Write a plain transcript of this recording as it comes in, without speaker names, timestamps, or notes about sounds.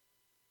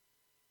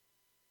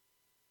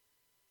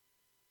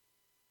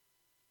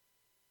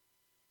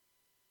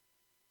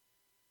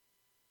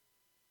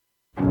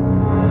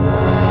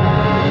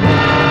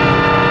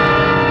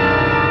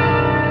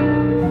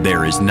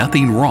is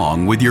nothing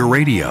wrong with your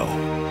radio.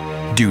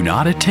 Do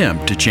not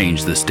attempt to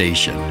change the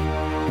station.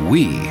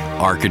 We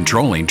are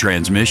controlling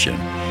transmission.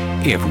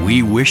 If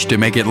we wish to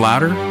make it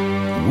louder,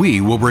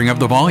 we will bring up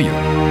the volume.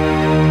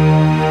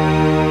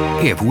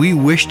 If we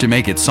wish to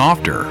make it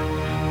softer,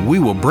 we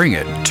will bring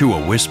it to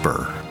a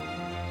whisper.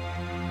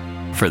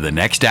 For the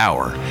next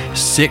hour,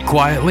 sit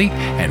quietly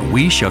and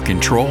we shall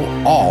control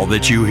all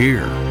that you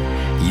hear.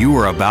 You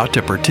are about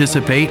to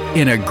participate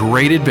in a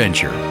great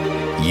adventure.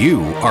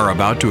 You are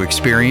about to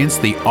experience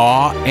the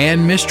awe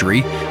and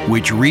mystery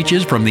which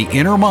reaches from the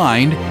inner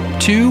mind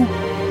to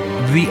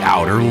the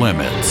outer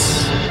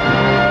limits.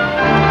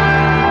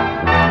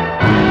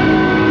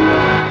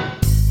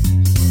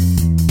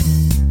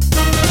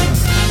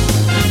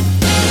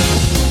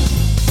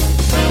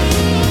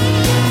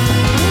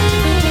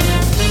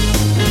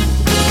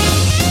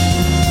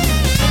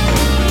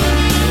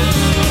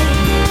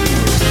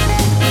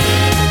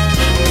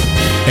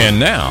 And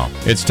now,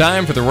 it's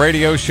time for the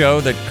radio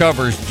show that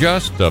covers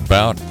just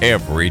about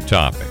every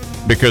topic.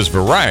 Because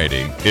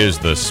variety is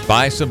the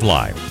spice of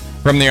life.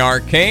 From the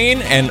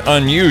arcane and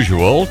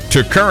unusual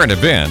to current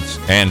events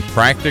and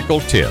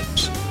practical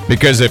tips.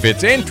 Because if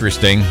it's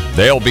interesting,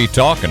 they'll be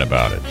talking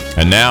about it.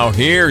 And now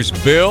here's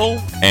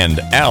Bill and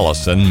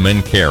Alison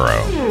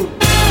Mencarow.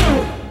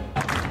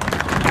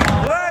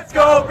 Let's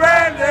go,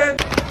 Brandon!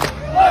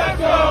 Let's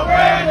go,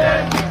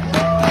 Brandon!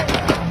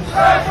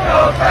 Let's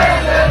go,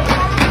 Brandon!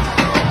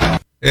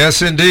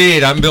 Yes,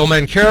 indeed. I'm Bill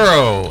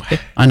Mencarow.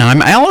 And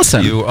I'm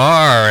Alison. You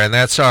are, and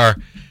that's our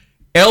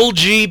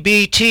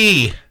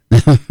LGBT.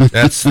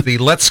 That's the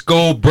Let's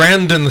Go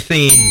Brandon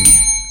theme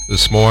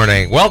this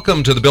morning.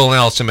 Welcome to the Bill and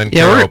Alison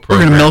Mencarow program. We're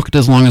going to milk it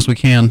as long as we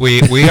can.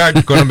 We are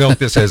going to milk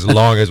this as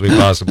long as we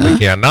possibly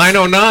can.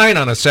 9:09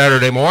 on a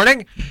Saturday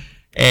morning,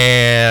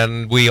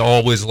 and we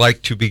always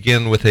like to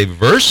begin with a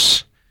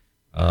verse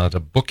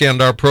to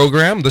bookend our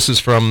program. This is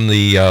from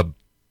the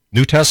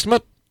New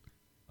Testament.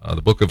 The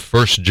book of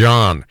 1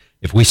 John.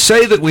 If we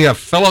say that we have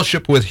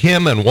fellowship with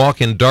him and walk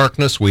in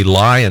darkness, we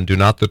lie and do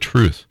not the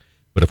truth.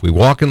 But if we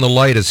walk in the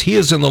light as he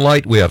is in the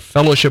light, we have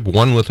fellowship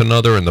one with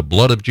another, and the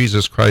blood of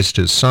Jesus Christ,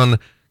 his Son,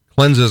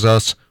 cleanses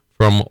us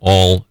from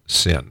all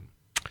sin.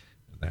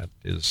 That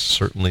is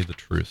certainly the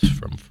truth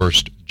from 1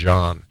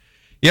 John.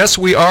 Yes,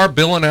 we are,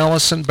 Bill and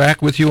Alison,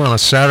 back with you on a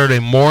Saturday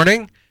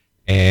morning.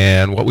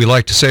 And what we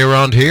like to say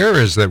around here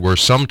is that we're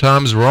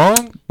sometimes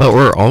wrong, but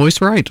we're always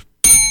right.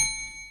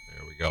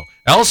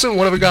 Alison,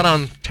 what have we got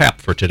on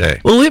tap for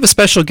today? Well, we have a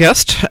special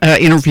guest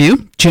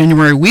interview,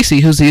 January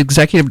Weesey, who's the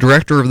executive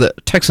director of the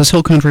Texas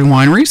Hill Country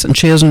Wineries, and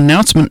she has an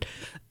announcement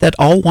that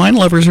all wine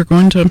lovers are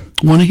going to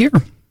want to hear.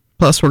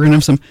 Plus, we're going to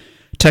have some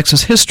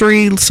Texas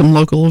history, some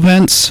local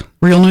events,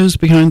 real news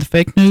behind the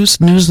fake news,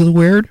 news of the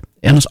weird,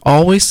 and as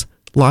always,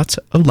 lots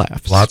of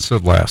laughs. Lots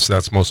of laughs.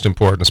 That's most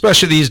important,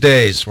 especially these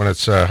days when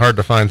it's hard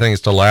to find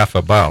things to laugh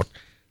about.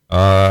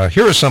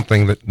 Here is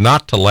something that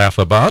not to laugh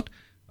about,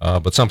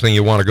 but something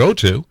you want to go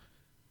to.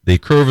 The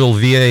Kerrville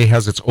VA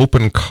has its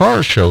open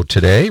car show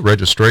today.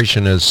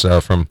 Registration is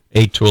from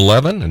 8 to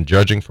 11 and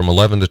judging from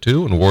 11 to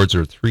 2, and awards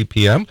are at 3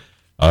 p.m.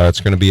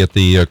 It's going to be at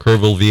the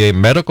Kerrville VA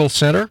Medical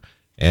Center,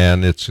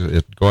 and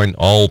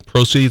all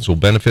proceeds will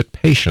benefit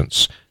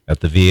patients at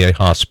the VA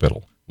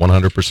hospital,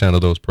 100%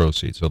 of those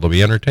proceeds. So there'll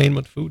be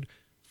entertainment, food,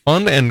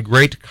 fun, and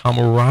great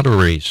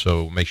camaraderie.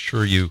 So make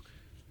sure you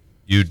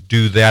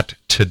do that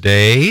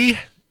today.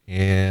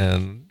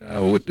 And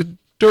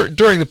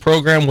during the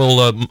program,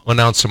 we'll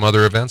announce some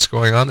other events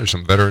going on. There's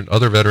some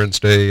other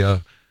Veterans Day,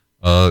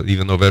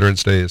 even though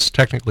Veterans Day is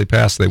technically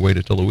past, they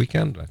waited till the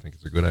weekend. I think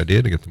it's a good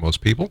idea to get the most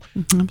people.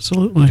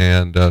 Absolutely.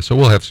 And so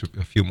we'll have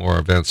a few more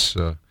events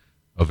to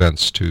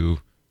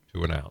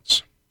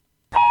announce.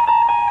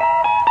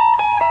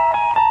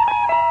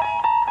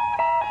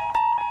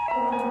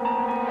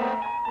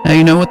 Now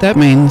you know what that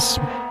means.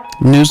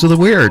 News of the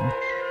weird.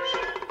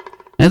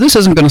 Now this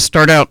isn't going to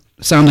start out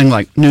sounding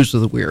like news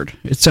of the weird.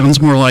 It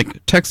sounds more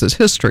like Texas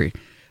history.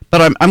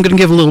 But I'm going to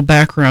give a little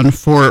background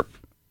for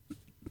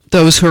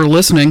those who are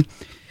listening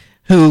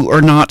who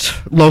are not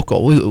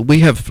local. We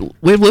have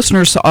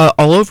listeners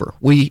all over.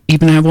 We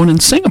even have one in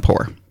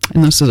Singapore.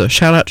 And this is a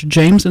shout out to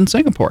James in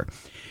Singapore.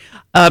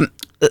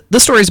 The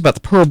story is about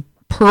the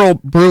Pearl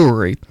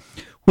Brewery,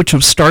 which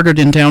was started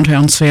in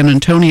downtown San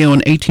Antonio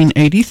in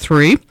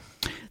 1883.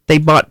 They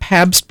bought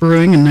Pabst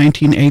Brewing in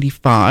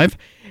 1985.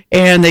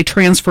 And they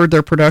transferred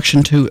their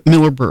production to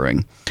Miller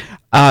Brewing.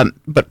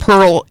 But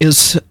Pearl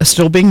is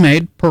still being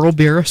made, Pearl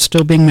beer is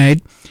still being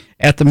made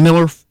at the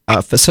Miller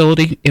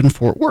facility in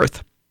Fort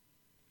Worth.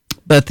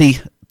 But the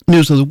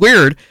news of the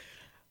weird,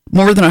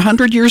 more than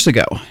 100 years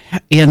ago,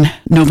 in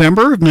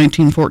November of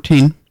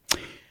 1914,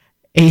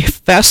 a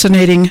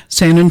fascinating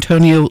San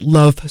Antonio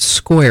love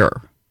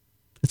square.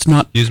 It's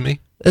not... Excuse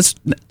me? It's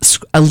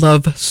a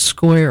love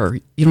square.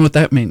 You know what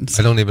that means?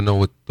 I don't even know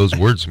what those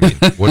words mean.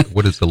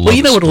 What is the love Well,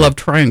 you know square? what a love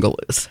triangle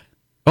is.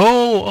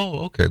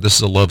 Oh, okay. This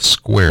is a love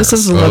square. This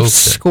is a love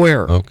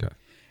square. Okay.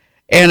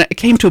 And it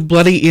came to a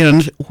bloody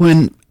end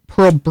when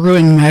pearl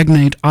brewing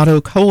magnate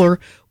Otto Kohler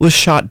was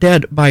shot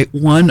dead by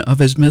one of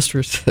his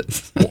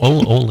mistresses.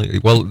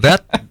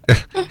 That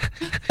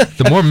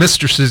the more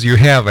mistresses you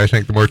have, I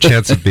think, the more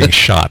chance of being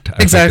shot.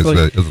 Exactly.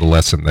 I think is the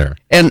lesson there.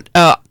 And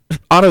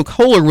Otto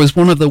Kohler was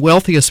one of the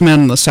wealthiest men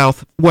in the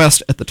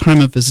Southwest at the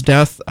time of his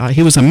death.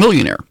 He was a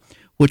millionaire,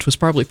 which was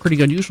probably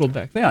pretty unusual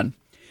back then.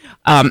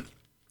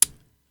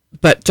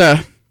 But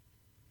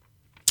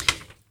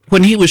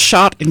when he was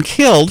shot and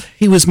killed,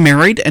 he was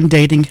married and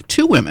dating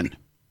 2 women,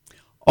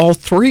 all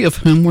 3 of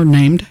whom were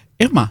named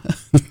Emma.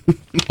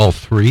 All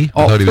 3? I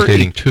All thought he was 3.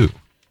 dating 2.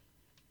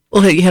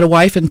 Well, he had a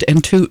wife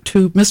and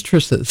two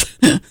mistresses.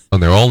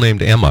 And they're all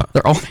named Emma.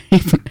 They're all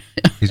named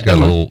He's got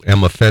a little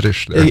Emma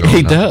fetish there.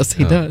 He does.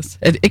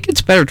 It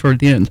gets better toward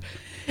the end.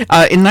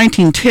 In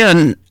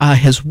 1910,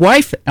 his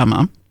wife,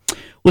 Emma,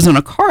 was in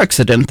a car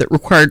accident that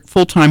required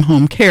full-time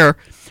home care,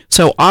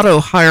 so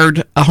Otto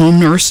hired a home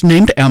nurse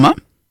named Emma,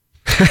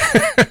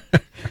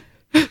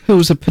 who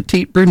was a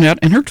petite brunette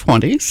in her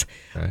 20s.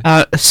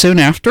 Okay. Soon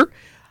after,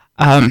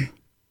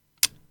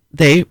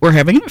 they were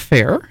having an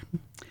affair.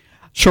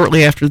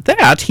 Shortly after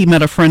that, he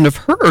met a friend of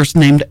hers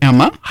named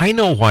Emma. I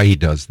know why he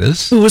does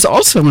this. Who was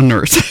also a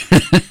nurse.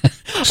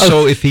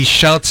 So if he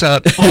shouts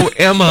out, oh,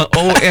 Emma,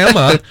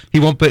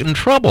 he won't get in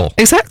trouble.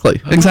 Exactly.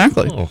 Oh,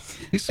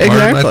 he's smarter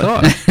than I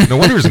thought. No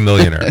wonder he's a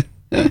millionaire.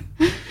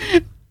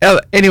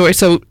 Anyway,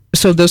 so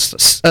this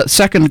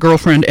second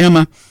girlfriend,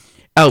 Emma,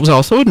 was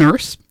also a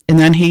nurse, and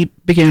then he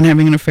began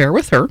having an affair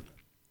with her.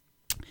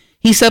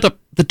 He set up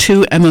the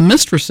 2 Emma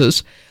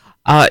mistresses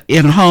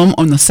in a home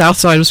on the south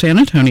side of San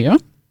Antonio,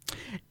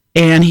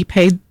 and he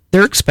paid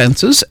their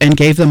expenses and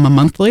gave them a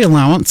monthly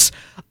allowance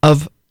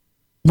of,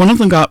 one of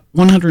them got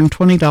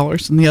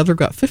 $120 and the other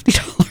got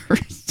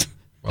 $50.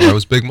 Well, that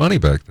was big money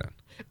back then.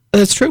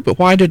 That's true, but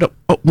why did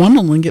one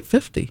only get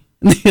 $50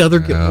 and the other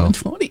get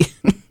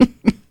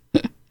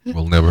 $120?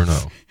 We'll never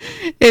know.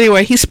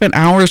 Anyway, he spent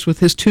hours with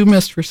his 2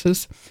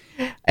 mistresses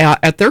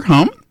at their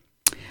home.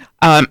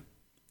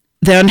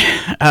 Then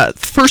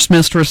first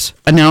mistress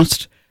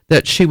announced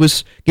that she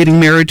was getting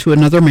married to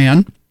another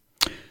man.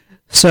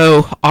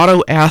 So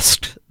Otto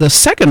asked the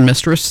second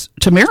mistress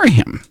to marry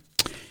him.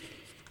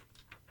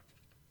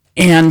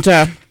 And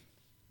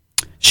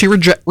she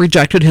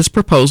rejected his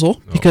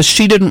proposal because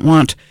she didn't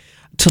want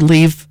to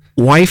leave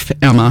wife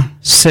Emma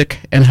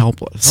sick and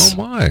helpless. Oh,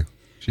 my.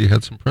 She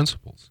had some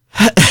principles.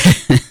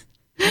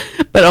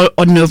 But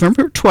on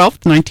November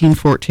 12th,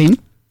 1914,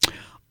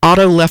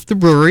 Otto left the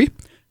brewery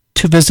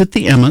to visit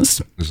the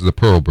Emmas. This is the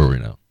Pearl Brewery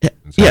now.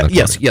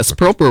 Yes,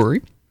 Pearl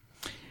Brewery.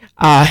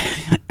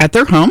 At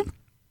their home.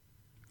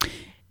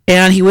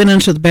 And he went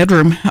into the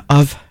bedroom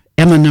of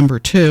Emma number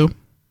 2.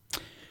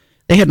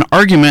 They had an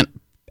argument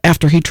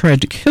after he tried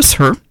to kiss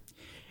her.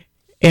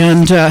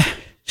 And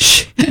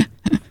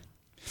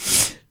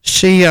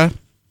she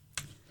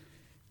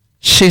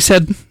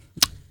said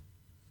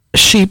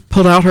she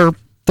pulled out her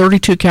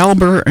 .32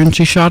 caliber and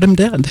she shot him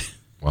dead.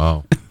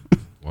 Wow.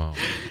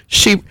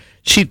 She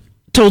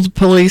told the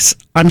police,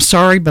 "I'm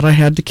sorry, but I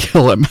had to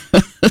kill him."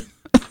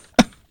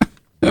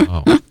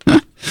 Wow.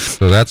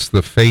 So that's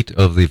the fate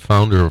of the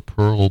founder of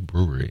Pearl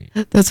Brewery.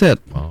 That's it.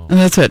 Wow. And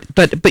that's it.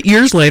 But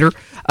years later,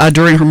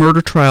 during her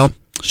murder trial,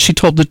 she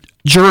told the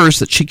jurors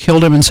that she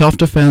killed him in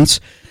self-defense,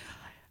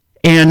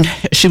 and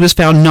she was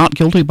found not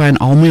guilty by an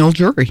all-male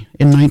jury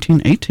in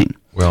 1918.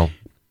 Well,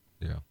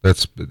 yeah,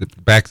 that's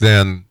back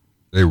then.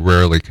 They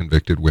rarely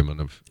convicted women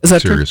of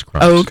serious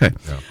crimes. Oh, okay.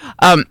 Yeah.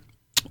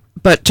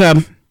 But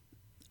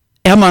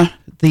Emma,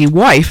 the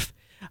wife,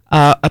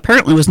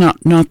 apparently was not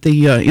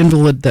the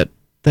invalid that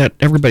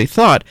everybody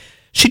thought.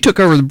 She took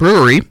over the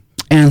brewery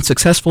and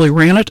successfully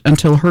ran it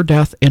until her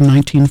death in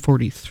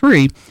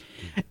 1943.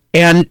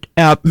 And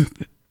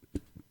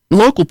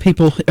local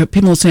people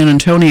in San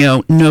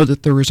Antonio know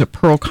that there is a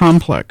Pearl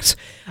Complex,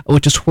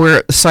 which is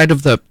where the site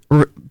of the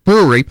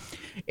brewery,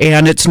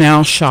 and it's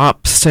now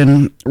shops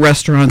and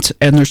restaurants,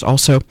 and there's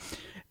also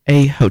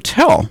a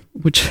hotel,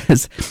 which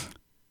is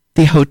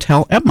the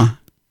Hotel Emma.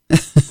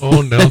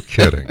 Oh, no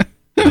kidding.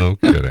 No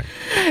kidding.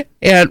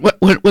 And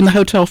when the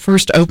hotel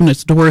first opened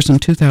its doors in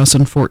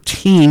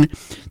 2014,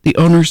 the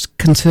owners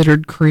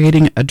considered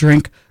creating a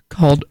drink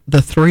called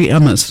the 3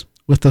 Emmas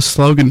with the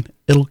slogan,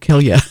 "It'll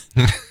kill ya."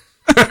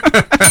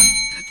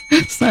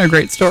 Isn't that a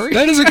great story?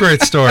 That is a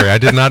great story. I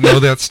did not know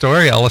that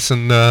story.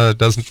 Alison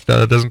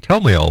doesn't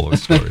tell me all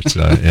those stories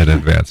in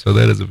advance, so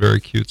that is a very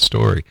cute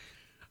story.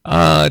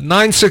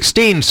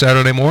 9:16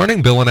 Saturday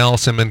morning. Bill and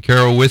Alison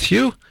Mencarow with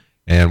you,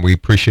 and we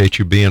appreciate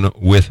you being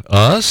with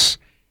us.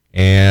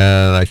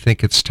 And I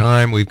think it's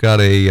time. We've got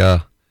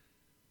a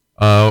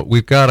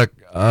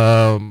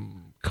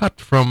cut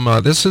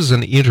from. This is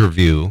an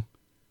interview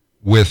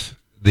with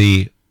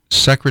the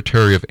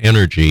Secretary of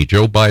Energy,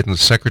 Joe Biden's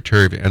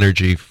Secretary of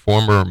Energy,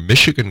 former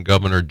Michigan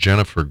Governor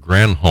Jennifer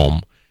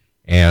Granholm,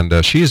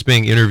 and she is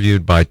being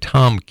interviewed by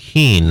Tom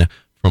Keene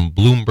from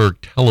Bloomberg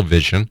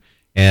Television.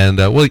 And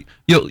well,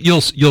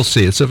 you'll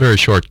see. It's a very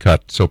short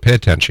cut, so pay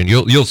attention.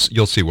 You'll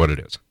see what it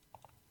is.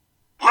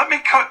 Let me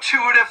cut to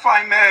it if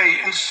I may.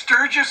 In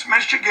Sturgis,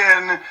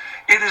 Michigan,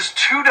 it is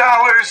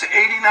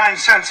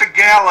 $2.89 a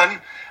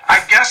gallon. I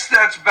guess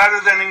that's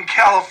better than in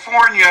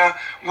California.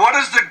 What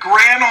is the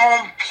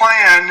Granholm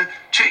plan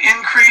to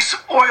increase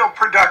oil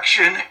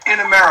production in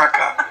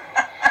America?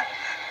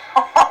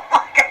 Oh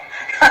my God.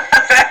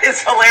 That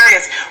is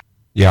hilarious.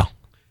 Yeah.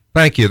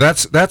 Thank you.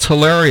 That's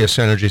hilarious,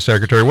 Energy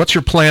Secretary. What's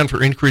your plan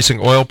for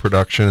increasing oil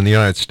production in the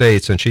United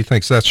States? And she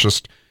thinks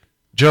that's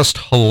just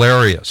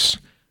hilarious.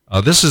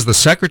 This is the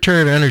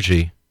Secretary of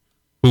Energy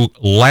who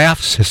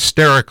laughs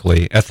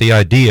hysterically at the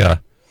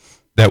idea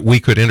that we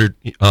could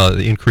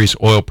increase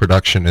oil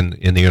production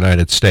in the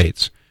United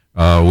States.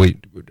 Play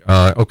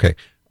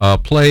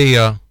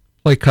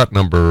cut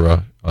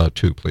number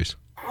 2, please.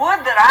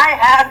 Would that I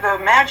had the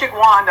magic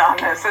wand on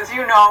this. As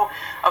you know,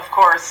 of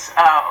course,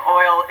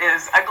 oil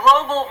is a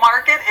global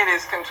market. It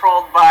is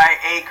controlled by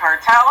a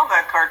cartel.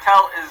 That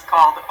cartel is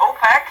called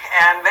OPEC,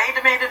 and they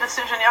made a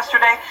decision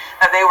yesterday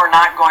that they were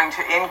not going to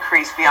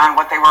increase beyond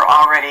what they were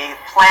already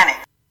planning.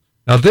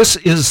 Now, this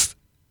is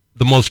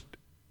the most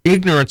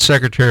ignorant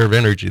Secretary of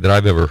Energy that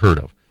I've ever heard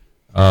of.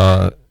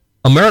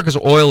 America's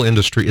oil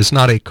industry is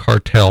not a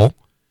cartel.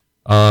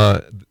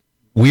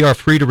 We are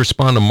free to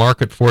respond to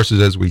market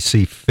forces as we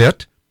see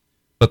fit.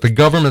 But the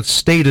government's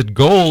stated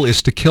goal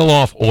is to kill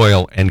off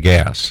oil and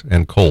gas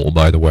and coal,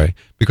 by the way,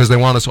 because they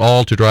want us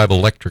all to drive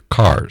electric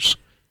cars.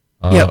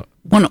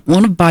 One of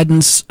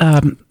Biden's,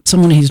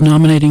 someone he's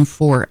nominating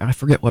for, I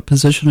forget what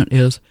position it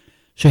is,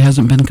 she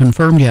hasn't been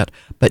confirmed yet,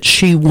 but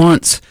she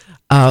wants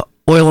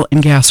oil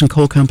and gas and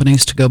coal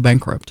companies to go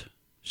bankrupt.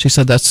 She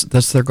said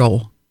that's their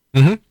goal.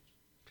 Mm-hmm.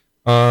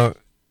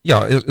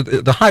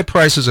 The high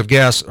prices of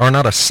gas are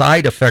not a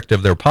side effect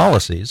of their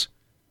policies.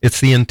 It's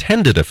the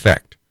intended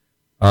effect.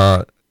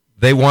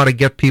 They want to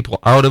get people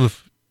out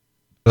of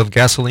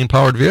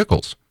gasoline-powered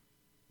vehicles,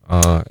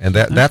 and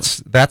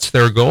that's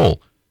their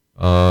goal.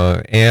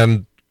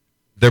 And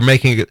they're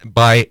making it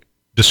by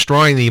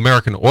destroying the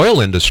American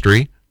oil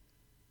industry,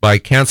 by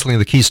canceling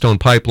the Keystone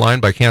Pipeline,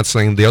 by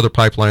canceling the other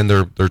pipeline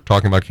they're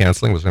talking about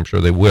canceling, which I'm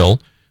sure they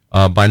will,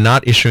 by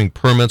not issuing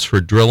permits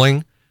for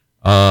drilling.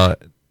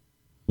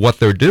 What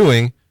they're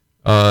doing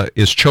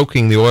is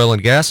choking the oil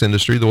and gas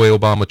industry the way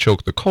Obama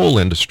choked the coal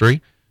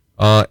industry.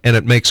 And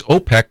it makes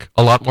OPEC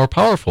a lot more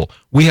powerful.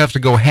 We have to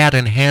go hat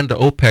in hand to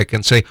OPEC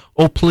and say,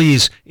 "Oh,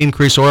 please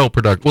increase oil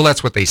production." Well,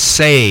 that's what they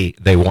say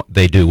they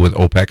do with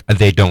OPEC, and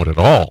they don't at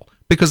all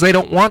because they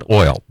don't want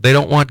oil, they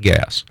don't want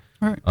gas.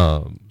 Right.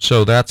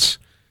 So that's.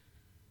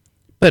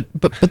 But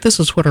this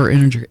is what our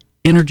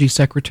energy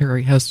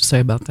secretary has to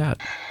say about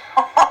that.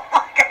 Oh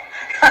my God.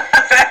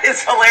 That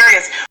is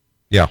hilarious.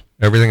 Yeah,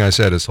 everything I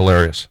said is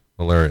hilarious.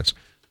 Hilarious.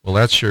 Well,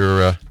 that's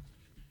your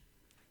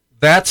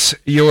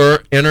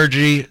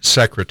energy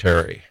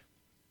secretary.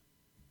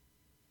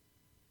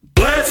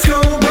 Let's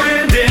go,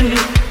 Brandon.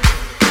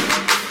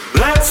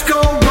 Let's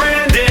go,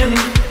 Brandon.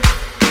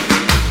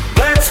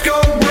 Let's go,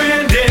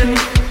 Brandon.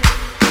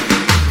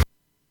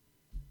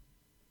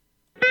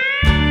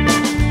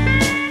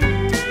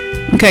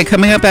 Okay,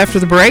 coming up after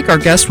the break, our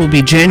guest will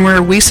be January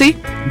Wiese,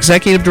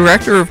 Executive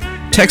Director of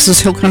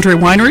Texas Hill Country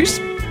Wineries,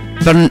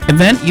 but an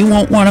event you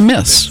won't want to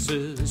miss.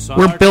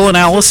 We're Bill and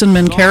Alison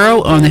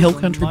Mencarow on the Hill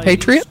Country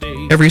Patriot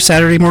every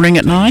Saturday morning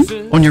at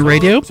 9 on your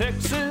radio,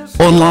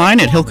 online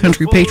at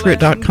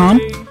hillcountrypatriot.com,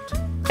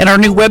 and our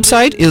new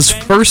website is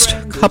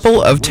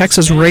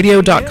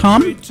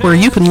firstcoupleoftexasradio.com, where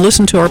you can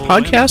listen to our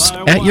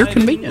podcast at your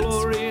convenience.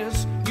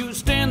 You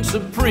stand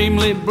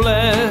supremely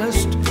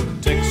blessed,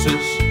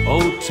 Texas,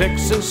 oh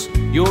Texas,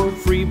 your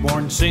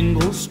freeborn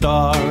single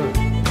star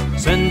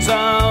sends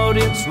out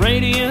its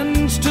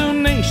radiance to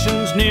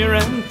nations near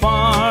and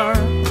far.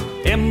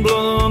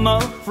 Emblem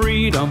of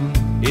freedom,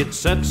 it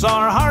sets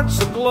our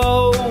hearts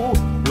aglow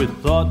with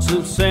thoughts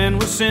of San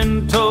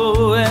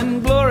Jacinto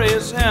and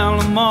glorious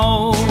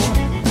Alamo.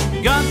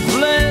 God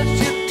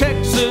bless you,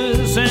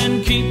 Texas,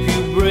 and keep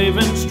you brave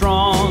and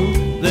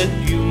strong, that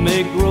you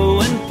may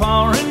grow in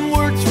power and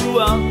work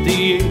throughout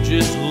the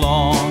ages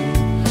long.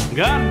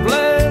 God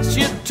bless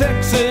you,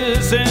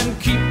 Texas, and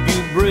keep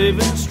you brave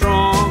and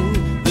strong,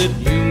 that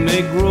you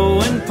may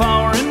grow in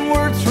power and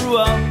work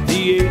throughout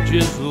the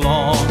ages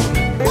long.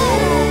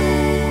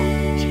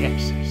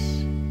 Texas.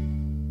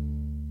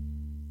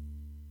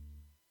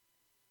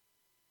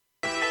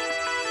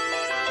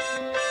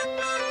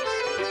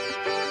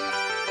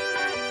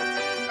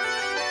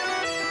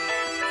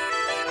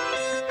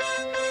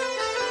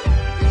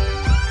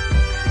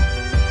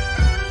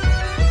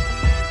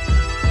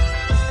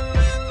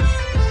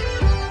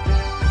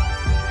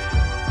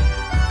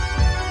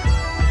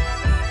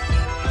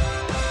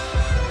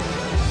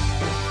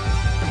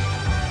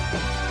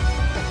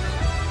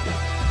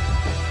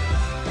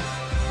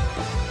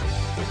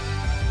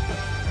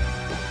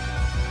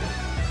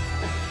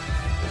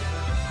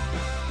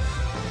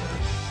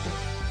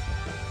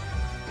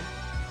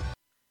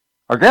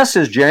 Our guest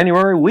is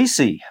January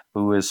Wiese,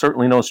 who is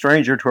certainly no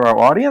stranger to our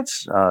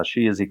audience.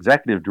 She is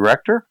Executive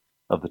Director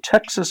of the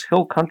Texas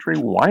Hill Country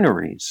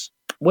Wineries.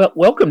 Well,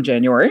 welcome,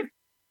 January.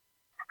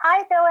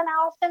 Hi, Bill and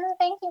Allison.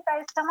 Thank you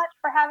guys so much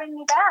for having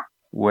me back.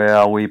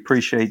 Well, we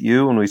appreciate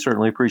you, and we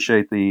certainly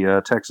appreciate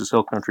the Texas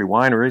Hill Country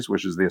Wineries,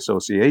 which is the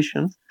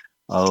association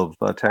of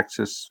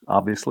Texas,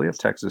 obviously, of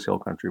Texas Hill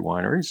Country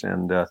Wineries,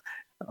 and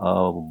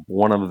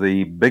one of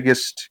the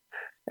biggest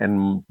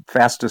and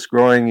fastest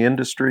growing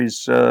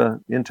industries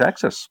in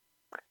Texas.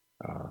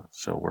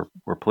 So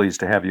we're pleased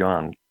to have you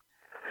on.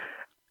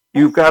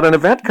 You've got an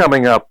event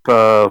coming up,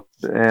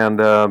 and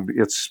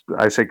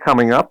I say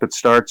coming up, it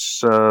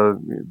starts,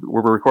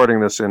 we're recording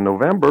this in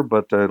November,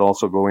 but it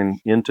also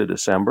going into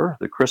December,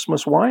 the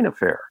Christmas Wine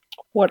Affair.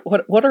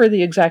 What are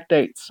the exact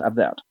dates of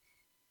that?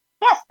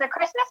 Yes, the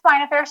Christmas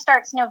Wine Affair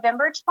starts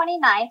November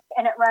 29th,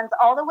 and it runs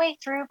all the way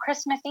through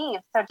Christmas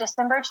Eve, so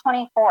December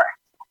 24th.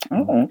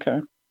 Oh, okay.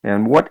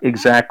 And what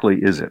exactly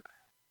is it,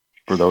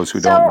 for those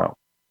who don't know?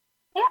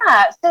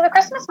 Yeah, so the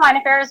Christmas Wine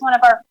Affair is one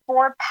of our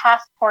 4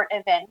 passport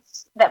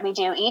events that we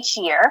do each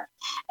year,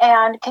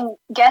 and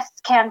guests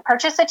can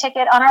purchase a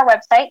ticket on our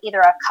website, either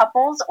a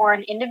couple's or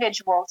an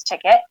individual's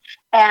ticket,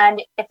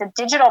 and it's a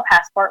digital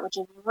passport, which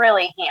is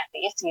really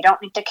handy, so you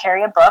don't need to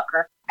carry a book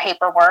or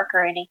paperwork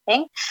or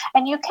anything,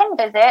 and you can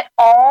visit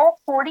all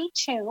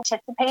 42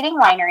 participating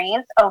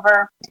wineries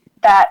over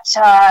that,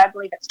 I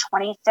believe it's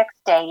 26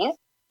 days,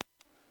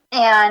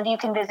 and you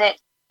can visit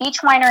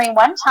each winery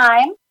one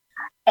time,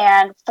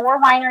 and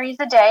 4 wineries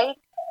a day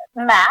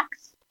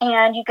max,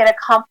 and you get a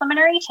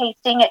complimentary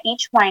tasting at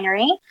each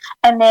winery,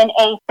 and then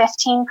a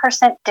 15%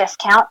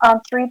 discount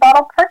on 3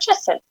 bottle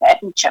purchases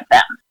at each of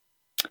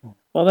them.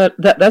 Well,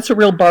 that's a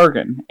real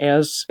bargain,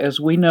 as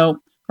we know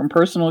from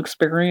personal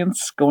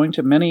experience going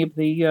to many of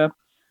the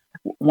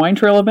wine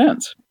trail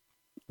events.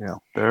 Yeah,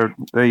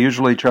 they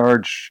usually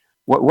charge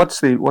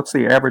what's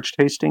the average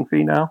tasting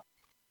fee now?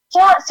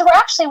 Yeah, so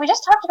we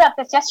just talked about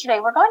this yesterday.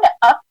 We're going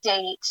to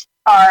update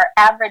our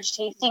average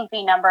tasting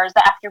fee numbers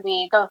after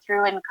we go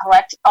through and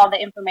collect all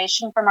the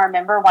information from our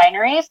member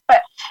wineries,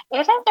 but it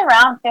is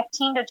around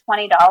 $15 to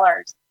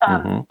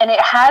 $20. And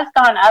it has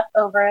gone up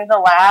over the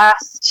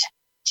last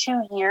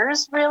 2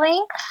 years, really,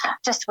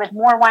 just with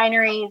more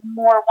wineries,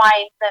 more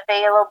wines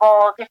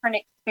available, different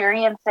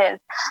experiences.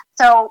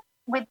 So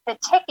with the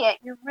ticket,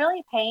 you're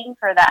really paying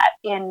for that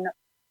in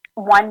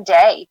one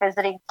day,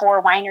 visiting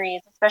 4 wineries,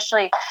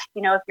 especially,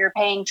 if you're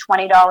paying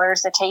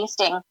 $20 a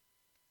tasting.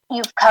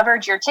 You've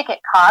covered your ticket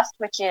cost,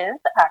 which is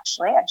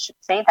actually, I should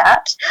say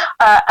that,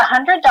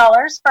 $100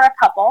 for a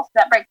couple. So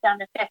that breaks down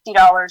to $50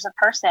 a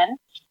person.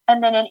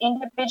 And then an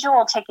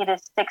individual ticket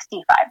is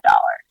 $65.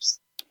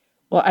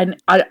 Well,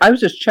 I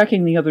was just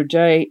checking the other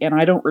day, and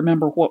I don't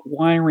remember what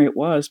winery it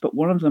was, but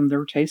one of them,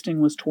 their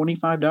tasting was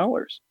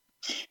 $25.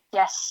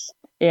 Yes.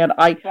 And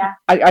I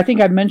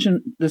think I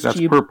mentioned this to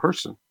you. That's per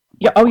person.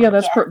 Yeah. Oh, yeah.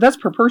 That's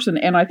per person.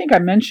 And I think I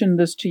mentioned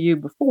this to you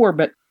before,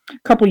 but a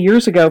couple of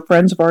years ago,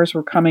 friends of ours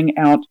were coming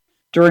out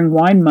during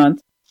wine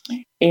month,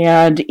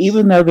 and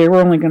even though they were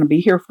only going to be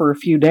here for a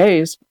few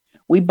days,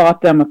 we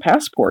bought them a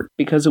passport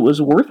because it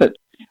was worth it.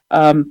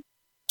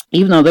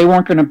 Even though they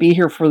weren't going to be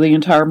here for the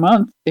entire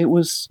month, it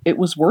was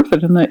worth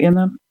it in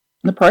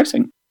the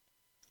pricing.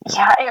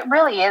 Yeah, it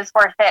really is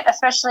worth it,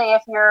 especially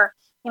if you're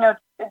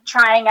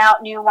trying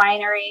out new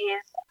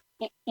wineries.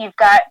 You've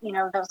got,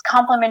 those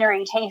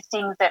complimentary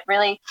tastings that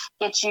really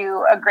get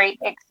you a great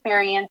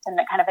experience and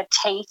a kind of a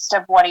taste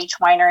of what each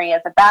winery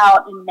is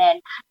about. And then,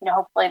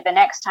 hopefully the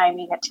next time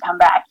you get to come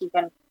back, you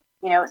can,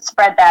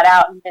 spread that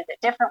out and visit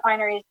different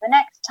wineries the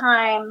next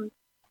time.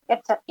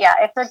 It's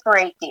a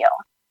great deal.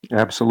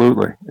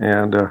 Absolutely.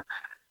 And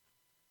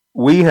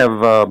we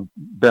have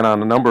been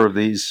on a number of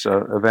these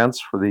events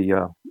for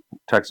the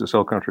Texas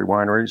Hill Country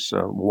Wineries,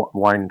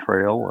 Wine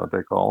Trail,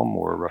 they call them,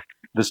 or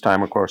this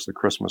time, of course, the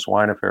Christmas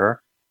Wine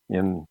Affair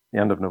in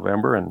end of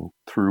November and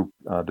through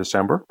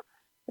December.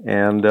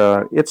 And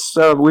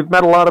we've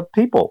met a lot of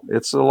people.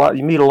 It's a lot.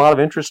 You meet a lot of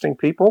interesting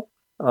people.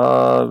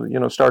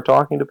 Start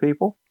talking to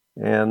people,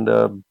 and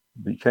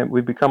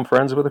we've become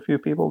friends with a few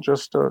people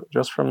just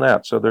from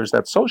that. So there's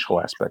that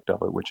social aspect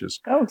of it, which is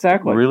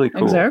exactly really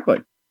cool. Exactly.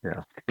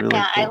 Yeah. Really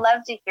yeah, cool. I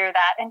love to hear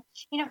that, and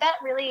that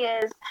really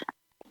is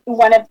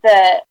one of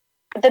the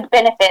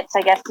benefits,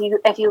 I guess,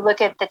 if you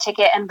look at the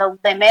ticket and the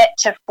limit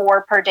to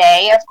 4 per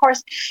day. Of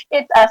course,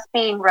 it's us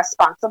being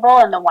responsible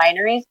and the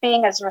wineries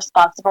being as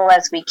responsible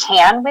as we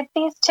can with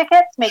these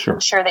tickets, making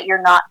sure that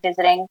you're not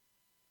visiting,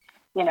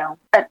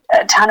 a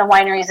ton of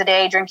wineries a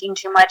day, drinking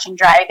too much and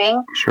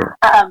driving. Sure.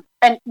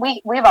 And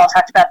we've all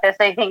talked about this.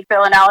 I think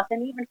Bill and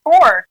Allison, even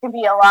 4 can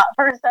be a lot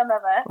for some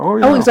of us. Oh,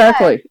 yeah. Oh,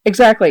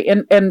 exactly.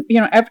 And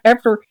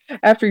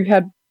after you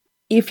had,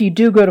 if you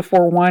do go to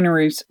 4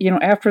 wineries,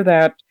 after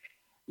that,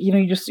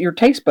 your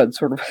taste buds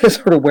sort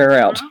of wear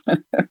out.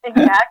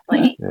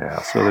 Exactly. Yeah.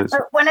 So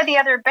but one of the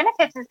other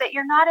benefits is that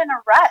you're not in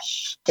a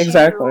rush to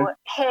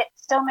hit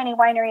so many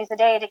wineries a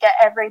day to get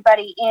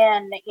everybody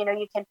in.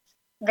 You can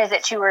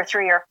visit 2 or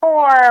 3 or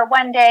 4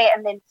 one day,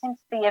 and then since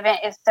the event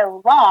is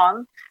so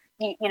long,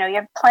 you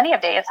have plenty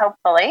of days,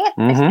 hopefully,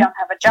 if you don't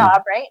have a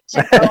job, right?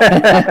 To go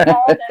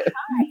all the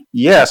time.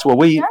 Yes.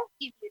 Well, it does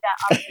give you that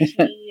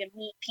opportunity to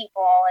meet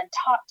people and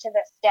talk to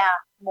the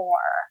staff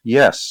more.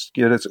 Yes,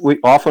 we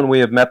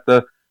have met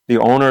the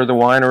owner of the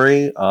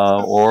winery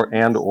or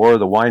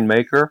the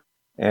winemaker,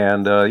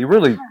 and you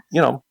really,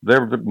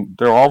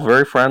 they're all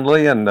very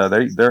friendly, and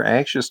they're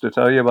anxious to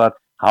tell you about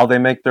how they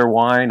make their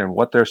wine and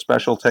what their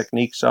special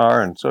techniques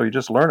are, and so you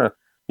just learn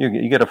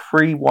you get a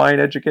free wine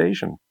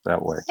education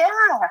that way. Yeah.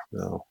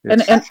 So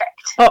and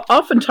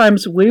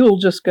oftentimes we will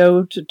just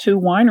go to 2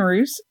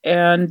 wineries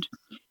and,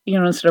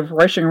 instead of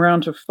rushing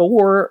around to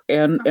 4,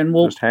 and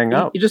we'll just hang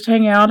out. You just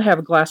hang out, have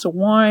a glass of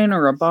wine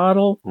or a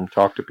bottle, and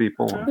talk to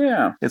people.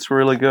 Yeah, it's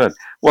really good.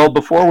 Well,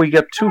 before we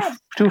get too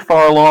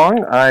far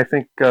along, I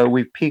think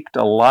we've piqued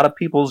a lot of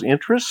people's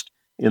interest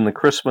in the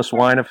Christmas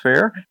Wine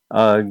Affair.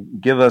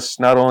 Give us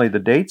not only the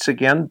dates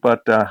again,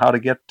 but how to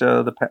get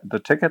the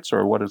tickets,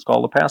 or what is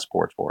called the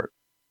passport for it.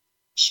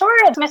 Sure.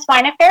 The Christmas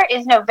Wine Affair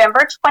is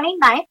November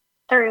 29th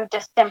through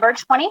December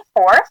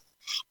 24th.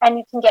 And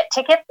you can get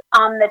tickets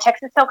on the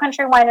Texas Hill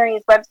Country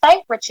Winery's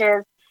website, which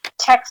is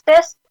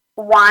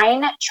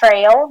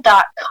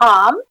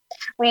texaswinetrail.com.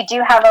 We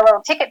do have a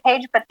little ticket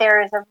page, but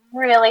there is a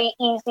really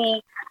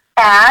easy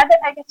ad,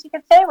 I guess you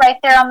could say, right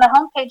there on the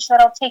homepage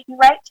that'll take you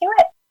right to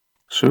it.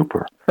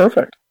 Super.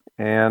 Perfect.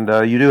 And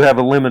you do have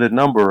a limited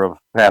number of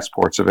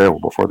passports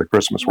available for the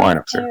Christmas Wine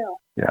Affair.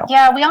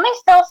 Yeah, we only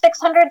sell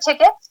 600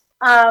 tickets,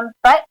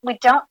 but we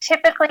don't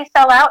typically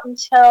sell out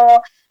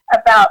until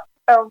about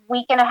a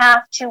week and a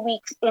half, 2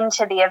 weeks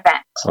into the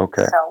event.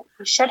 Okay. So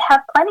we should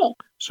have plenty.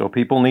 So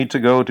people need to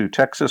go to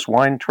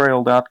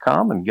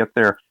texaswinetrail.com and get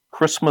their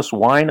Christmas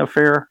Wine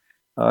Affair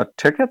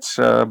tickets,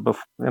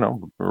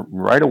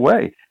 right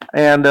away.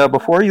 And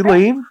before you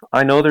leave,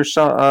 I know there's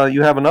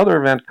you have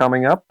another event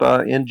coming up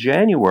in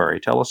January.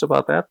 Tell us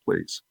about that,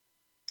 please.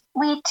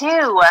 We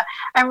do.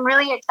 I'm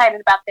really excited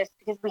about this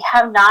because we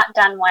have not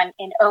done one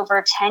in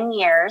over 10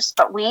 years,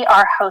 but we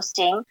are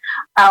hosting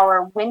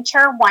our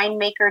winter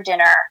winemaker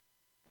dinner.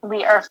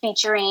 We are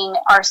featuring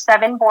our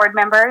 7 board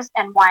members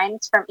and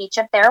wines from each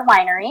of their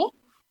winery.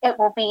 It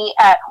will be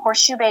at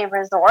Horseshoe Bay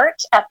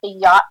Resort at the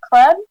Yacht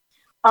Club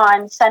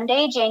on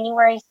Sunday,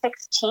 January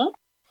 16th.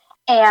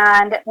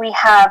 And we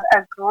have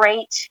a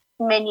great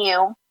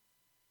menu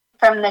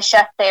from the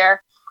chef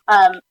there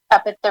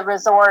up at the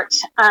resort.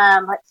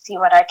 Let's see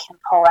what I can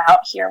pull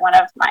out here. One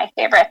of my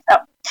favorites.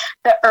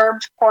 The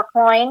herbed pork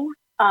loin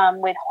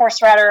with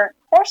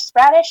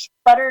horseradish,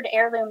 buttered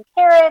heirloom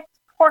carrots,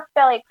 pork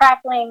belly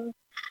cracklings,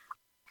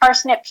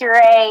 parsnip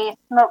puree,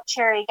 smoked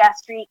cherry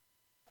gastrique,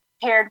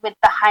 paired with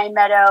the High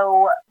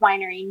Meadow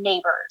Winery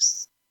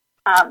Neighbors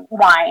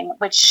wine,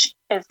 which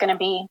is going to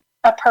be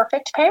a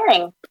perfect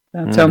pairing.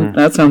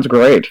 That sounds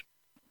great.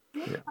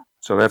 Yeah.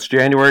 So that's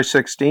January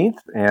 16th.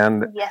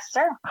 And yes,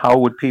 sir. How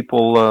would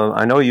people,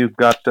 I know you've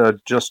got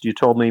you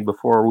told me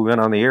before we went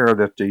on the air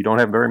that you don't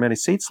have very many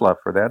seats left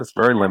for that. It's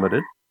very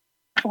limited.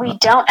 We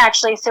don't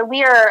actually. So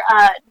we are,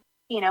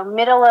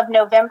 middle of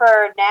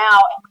November now,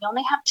 and we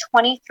only have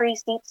 23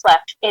 seats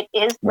left. It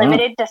is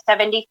limited to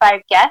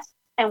 75 guests.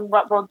 And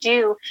what we'll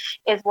do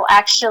is we'll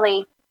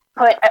actually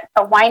put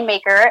a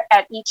winemaker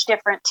at each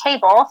different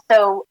table.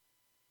 So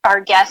our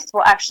guests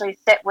will actually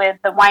sit with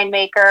the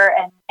winemaker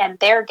and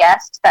their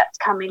guest that's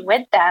coming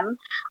with them.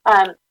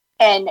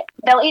 And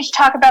they'll each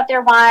talk about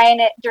their wine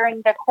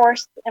during the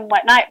course and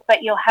whatnot,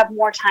 but you'll have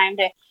more time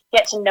to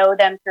get to know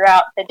them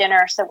throughout the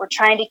dinner. So we're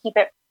trying to keep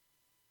it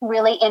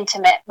really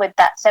intimate with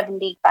that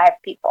 75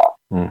 people.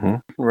 Mm-hmm.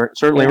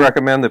 Certainly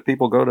recommend that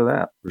people go to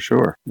that, for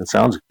sure. It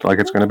sounds like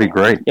it's going to be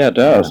great. Yeah, it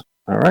does.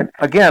 All right.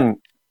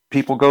 Again,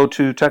 people go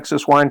to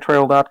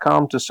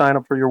texaswinetrail.com to sign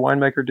up for your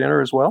winemaker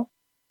dinner as well?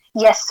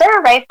 Yes,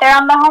 sir. Right there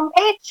on the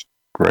homepage.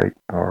 Great.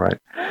 All right.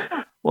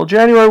 Well,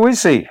 January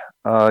Weesey,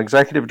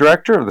 Executive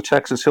Director of the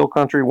Texas Hill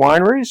Country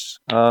Wineries.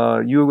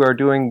 You are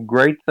doing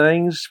great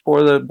things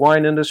for the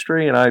wine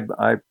industry, and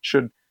I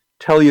should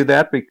tell you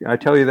that. I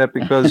tell you that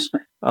because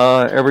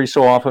every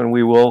so often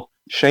we will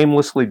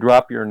shamelessly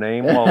drop your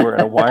name while we're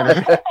at a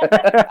winery.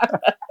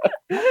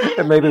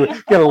 And maybe we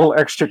get a little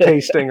extra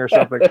tasting or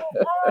something.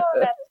 Oh,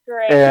 that's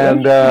great.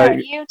 And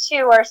you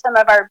two are some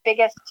of our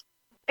biggest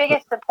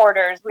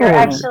supporters. We're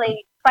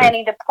actually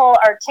planning to pull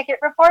our ticket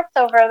reports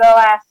over the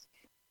last,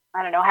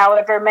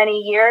 however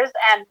many years.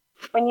 And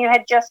when you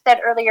had just said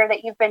earlier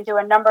that you've been to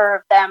a number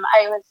of them,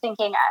 I was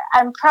thinking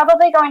I'm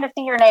probably going to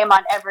see your name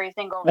on every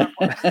single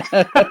report.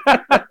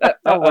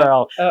 I don't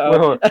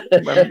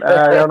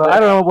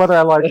know whether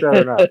I like that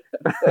or not.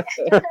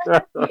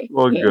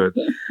 Well, good.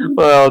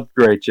 Well,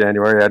 great,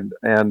 January.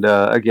 And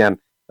again,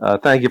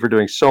 thank you for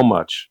doing so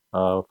much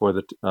for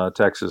the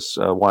Texas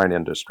wine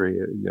industry.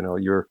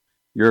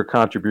 Your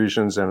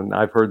contributions, and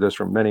I've heard this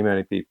from many,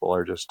 many people,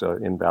 are just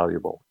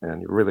invaluable,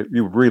 and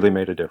you really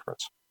made a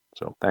difference.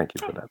 So thank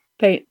you for that.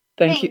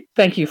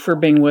 Thank you for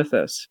being with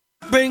us.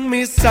 Bring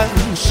me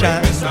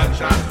sunshine,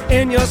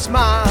 in your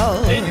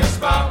smile.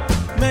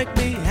 Make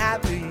me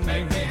happy.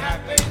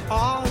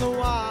 All the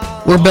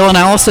while. We're Bill and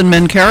Alison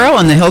Mencarow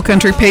on the Hill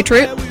Country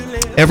Patriot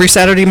every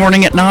Saturday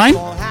morning at 9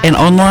 and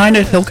online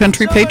at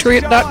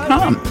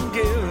hillcountrypatriot.com.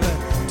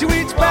 To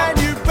each man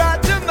you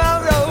brought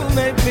tomorrow,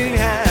 make me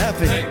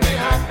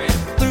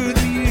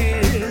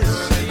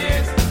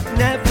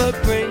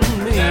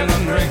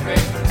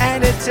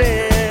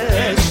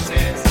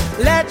insist.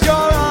 Let your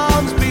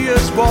arms be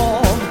as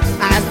warm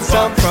as the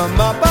sun from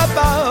up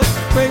above.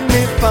 Bring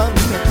me fun,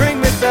 bring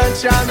me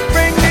sunshine,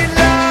 bring me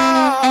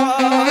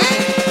love.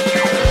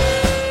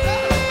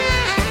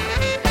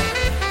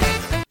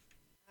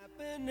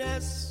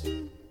 Happiness,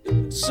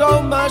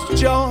 so much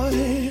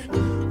joy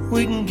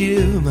we can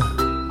give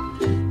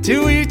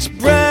to each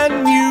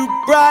brand new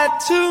bright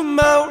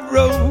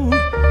tomorrow.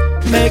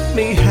 Make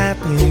me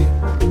happy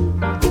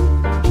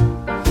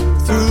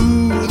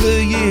through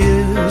the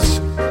years.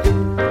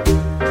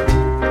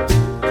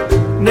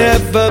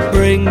 Never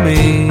bring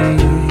me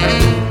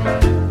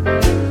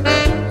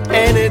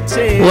any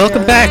tears.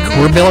 Welcome back.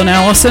 We're Bill and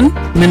Alison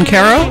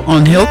Mencarow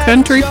on Hill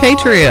Country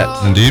Patriot.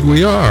 Indeed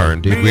we are.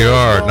 Indeed we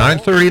are.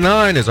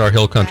 9:39 is our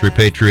Hill Country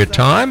Patriot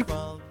time,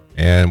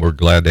 and we're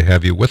glad to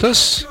have you with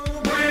us.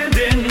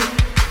 Brandon,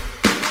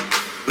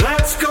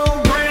 let's go,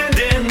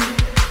 Brandon.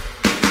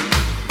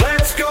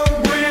 Let's go,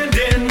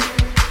 Brandon.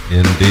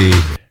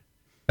 Indeed.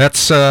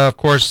 That's, of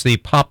course, the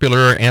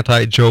popular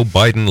anti-Joe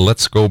Biden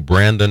Let's Go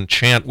Brandon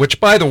chant,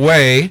 which, by the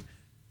way,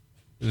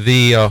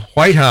 the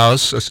White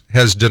House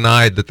has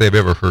denied that they've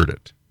ever heard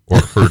it or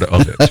heard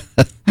of it.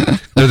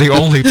 They're the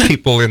only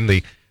people in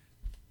the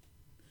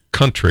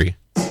country.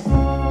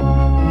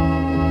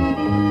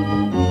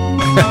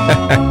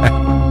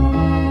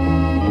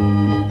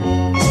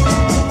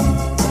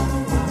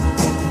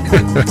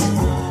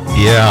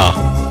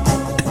 Yeah.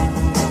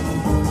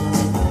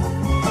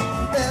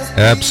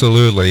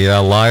 Absolutely. Yeah,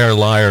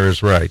 liar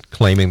is right,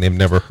 claiming they've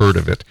never heard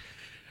of it.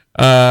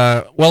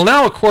 Well,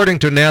 now, according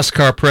to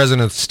NASCAR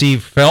President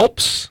Steve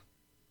Phelps,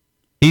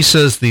 he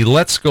says the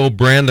Let's Go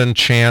Brandon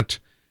chant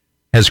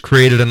has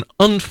created an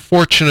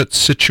unfortunate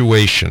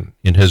situation,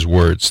 in his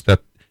words,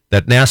 that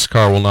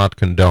NASCAR will not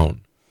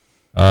condone.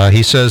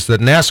 He says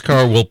that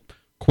NASCAR will,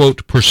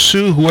 quote,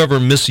 pursue whoever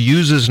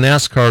misuses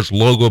NASCAR's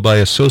logo by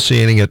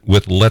associating it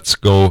with Let's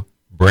Go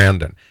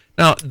Brandon.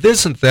 Now,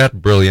 isn't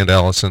that brilliant,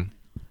 Alison?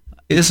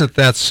 Isn't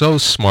that so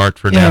smart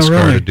for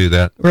NASCAR to do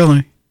that?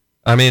 Really?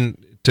 I mean,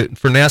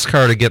 for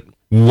NASCAR to get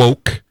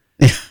woke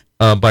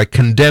by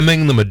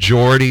condemning the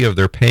majority of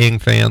their paying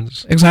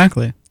fans.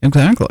 Exactly.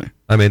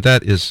 I mean,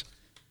 that is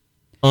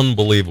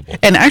unbelievable.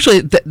 And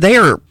actually, they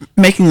are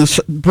bringing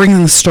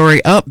the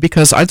story up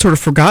because I'd sort of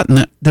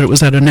forgotten that it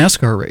was at a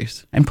NASCAR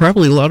race, and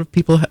probably a lot of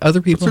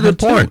other people. That's a good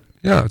point.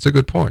 Yeah, it's a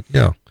good point.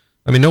 Yeah,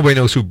 I mean, nobody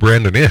knows who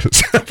Brandon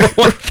is.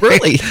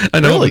 Really? I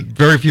know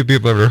very few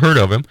people have ever heard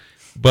of him.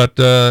 But,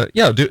 okay,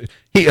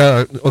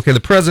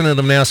 the president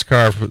of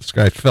NASCAR, this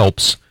guy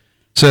Phelps,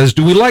 says,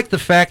 do we like the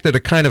fact that it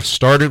kind of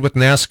started with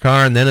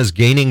NASCAR and then is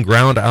gaining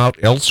ground out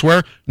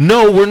elsewhere?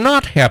 No, we're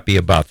not happy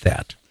about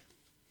that.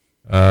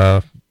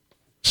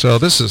 So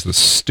this is the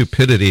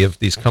stupidity of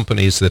these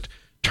companies that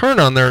turn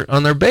on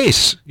their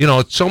base. You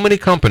know, so many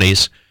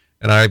companies,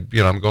 and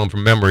I'm going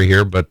from memory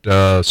here, but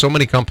so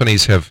many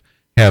companies have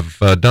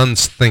done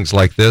things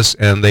like this,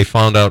 and they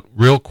found out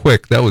real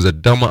quick that was a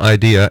dumb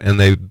idea, and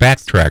they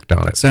backtracked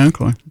on it.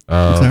 Exactly.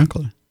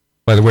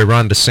 By the way,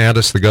 Ron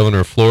DeSantis, the governor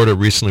of Florida,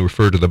 recently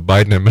referred to the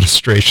Biden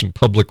administration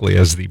publicly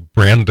as the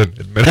Brandon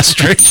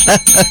administration.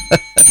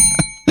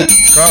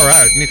 All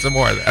right, need some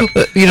more of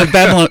that. You know,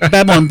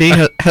 Babylon B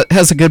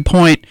has a good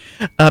point.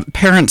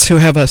 Parents who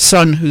have a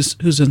son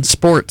who's in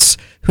sports,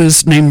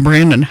 who's named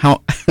Brandon,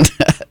 how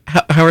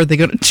are they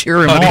going to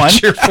cheer him on?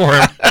 Cheer for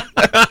him.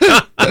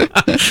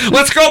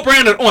 Let's go,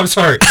 Brandon. Oh, I'm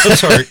sorry.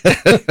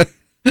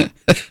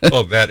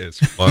 Oh, that is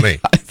funny.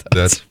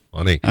 That's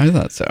funny. I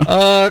thought so.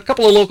 A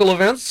couple of local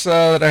events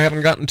that I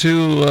haven't gotten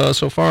to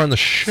so far on the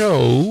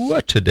show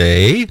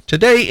today.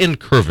 Today in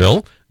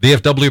Kerrville,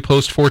 VFW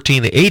Post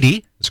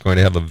 1480 is going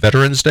to have a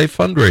Veterans Day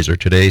fundraiser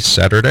today,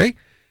 Saturday.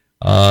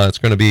 It's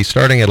going to be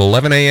starting at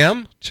 11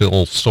 a.m.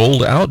 till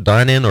sold out,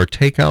 dine-in or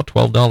take-out,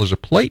 $12 a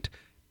plate.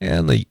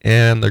 And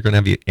they're going to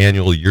have the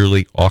annual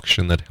yearly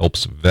auction that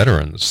helps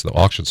veterans. The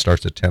auction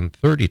starts at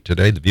 10:30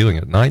 today, the viewing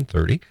at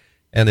 9:30,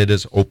 and it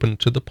is open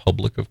to the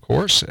public, of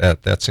course.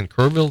 That's in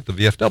Kerrville, the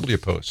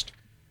VFW Post.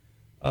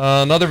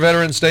 Another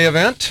Veterans Day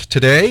event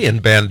today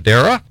in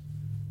Bandera,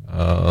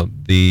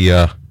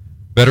 the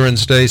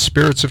Veterans Day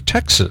Spirits of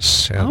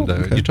Texas, and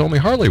you told me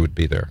Harley would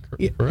be there.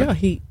 Yeah,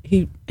 he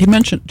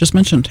just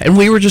mentioned, and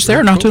we were just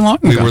there not too long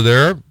ago.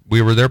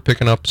 We were there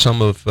picking up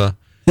some of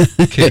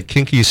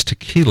Kinky's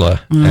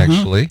tequila,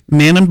 actually.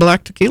 Man in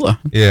Black tequila.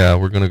 Yeah,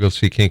 we're going to go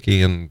see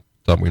Kinky, and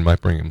thought we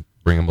might bring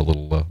him a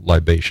little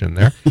libation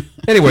there.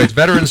 Anyway, it's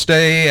Veterans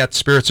Day at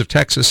Spirits of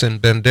Texas in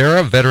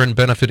Bandera. Veteran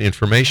benefit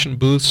information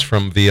booths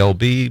from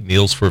VLB,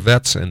 Meals for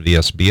Vets, and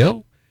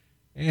VSBO.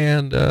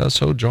 And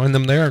so join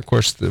them there. Of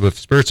course, the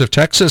Spirits of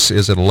Texas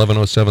is at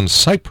 1107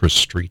 Cypress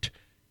Street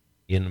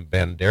in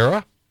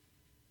Bandera.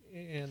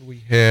 And we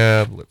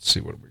have, let's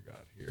see, what have we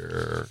got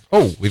here?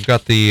 Oh, we've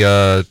got the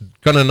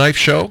Gun and Knife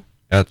Show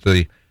at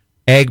the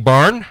Ag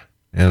Barn.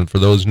 And for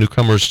those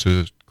newcomers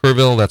to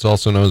Kerrville, that's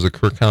also known as the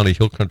Kerr County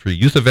Hill Country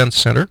Youth Events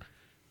Center.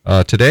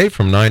 Today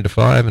from 9 to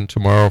 5 and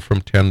tomorrow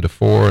from 10 to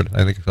 4.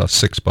 I think it's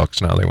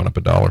 $6 now. They went up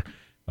 $1.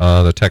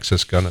 The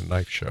Texas Gun and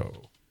Knife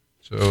Show.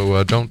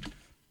 So don't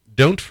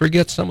don't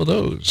forget some of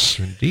those.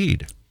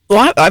 Indeed.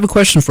 Well, I have a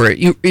question for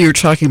you. You're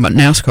talking about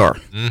NASCAR.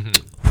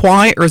 Mm-hmm.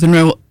 Why are there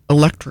no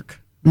electric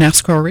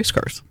NASCAR race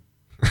cars?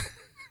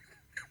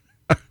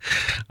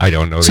 I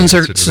don't know. Since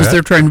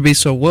they're trying to be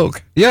so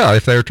woke. Yeah,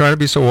 if they're trying to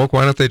be so woke,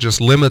 why don't they just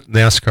limit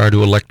NASCAR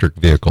to electric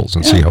vehicles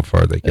and see how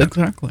far they get?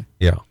 Exactly.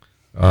 Yeah.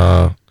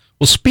 Well,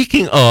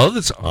 speaking of,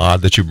 it's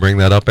odd that you bring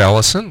that up,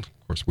 Allison.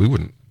 Of course, we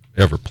wouldn't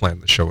ever plan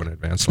the show in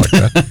advance like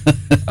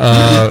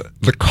that.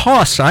 The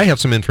costs, I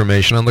have some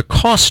information on the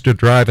cost to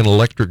drive an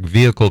electric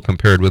vehicle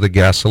compared with a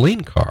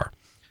gasoline car.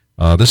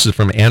 This is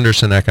from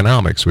Anderson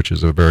Economics, which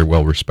is a very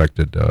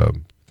well-respected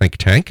think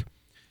tank.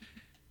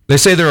 They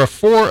say there are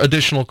 4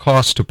 additional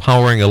costs to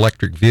powering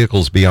electric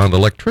vehicles beyond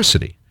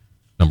electricity.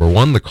 Number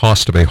 1, the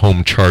cost of a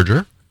home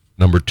charger.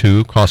 Number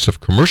 2, cost of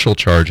commercial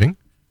charging.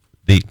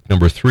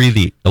 Number 3,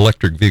 the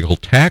electric vehicle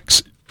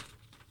tax,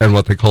 and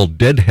what they call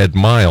deadhead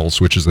miles,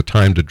 which is the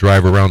time to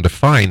drive around to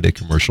find a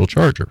commercial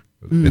charger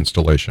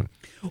installation.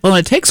 Well,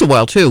 it takes a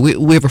while, too.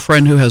 We have a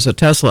friend who has a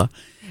Tesla,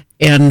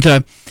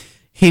 and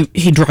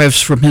he drives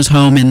from his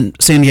home in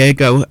San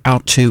Diego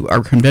out to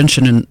our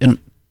convention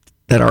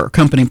that our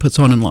company puts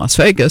on in Las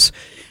Vegas,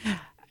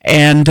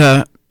 and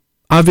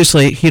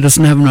obviously he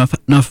doesn't have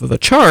enough of a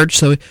charge,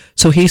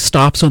 so he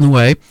stops on the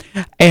way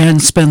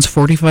and spends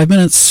 45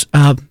 minutes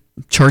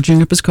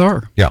charging up his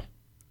car. Yeah.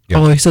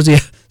 Although he says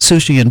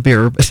sushi and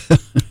beer, but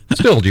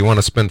still, do you want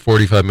to spend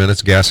 45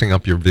 minutes gassing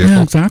up your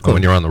vehicle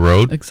when you're on the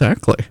road?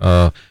 Exactly.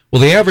 Well,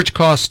 the average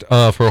cost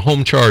for a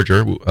home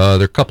charger,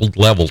 they're coupled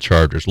level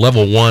chargers.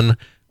 Level 1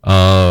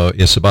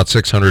 is about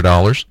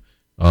 $600.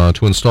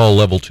 To install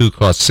level 2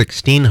 costs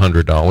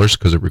 $1,600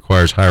 because it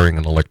requires hiring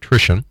an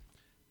electrician.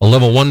 A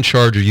level 1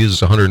 charger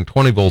uses a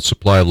 120-volt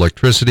supply of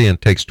electricity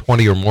and takes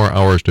 20 or more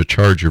hours to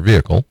charge your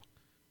vehicle,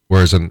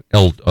 whereas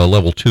a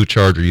level 2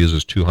 charger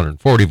uses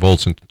 240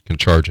 volts and can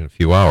charge in a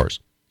few hours.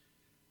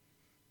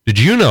 Did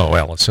you know,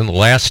 Alison,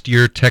 last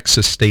year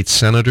Texas state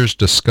senators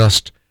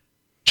discussed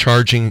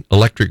charging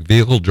electric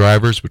vehicle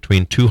drivers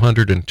between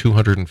 200 and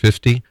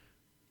 250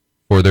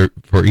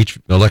 for each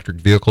electric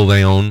vehicle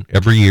they own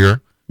every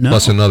year? No.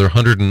 Plus another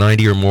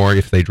 190 or more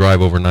if they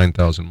drive over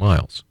 9,000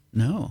 miles.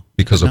 No.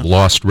 Because of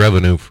lost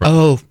revenue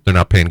from they're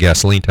not paying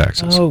gasoline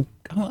taxes. Oh,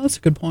 that's a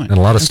good point. And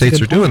a lot of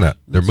states are doing that.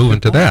 They're moving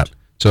to that.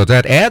 So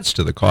that adds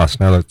to the cost.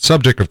 Now, the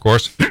subject, of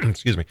course,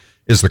 excuse me,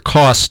 is the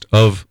cost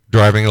of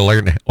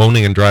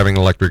owning and driving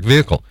an electric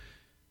vehicle.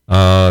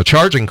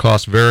 Charging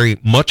costs vary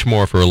much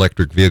more for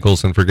electric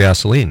vehicles than for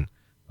gasoline,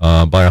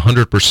 by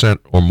 100%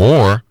 or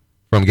more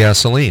from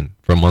gasoline,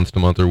 from month to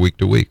month or week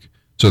to week.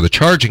 So the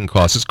charging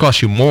costs, it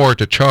costs you more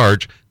to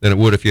charge than it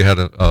would if you had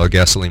a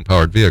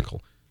gasoline-powered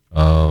vehicle.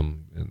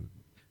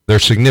 There are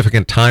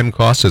significant time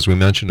costs, as we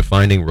mentioned, to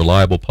finding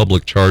reliable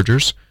public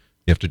chargers.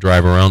 You have to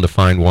drive around to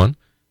find one,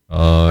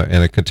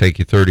 and it can take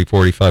you 30,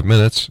 45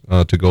 minutes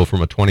to go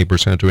from a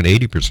 20% to an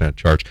 80%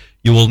 charge.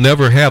 You will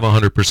never have a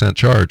 100%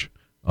 charge.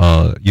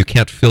 You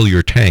can't fill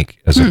your tank,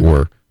 as it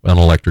were, on an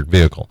electric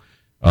vehicle.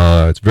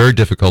 It's very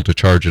difficult to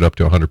charge it up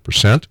to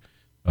 100%.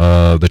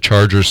 The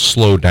chargers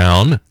slow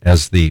down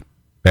as the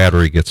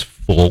battery gets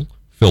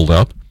filled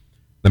up.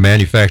 The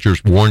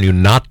manufacturers warn you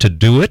not to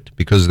do it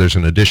because there's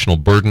an additional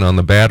burden on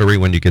the battery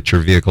when you get your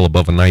vehicle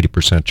above a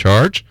 90%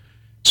 charge.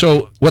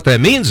 So what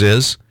that means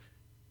is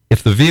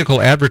if the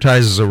vehicle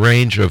advertises a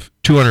range of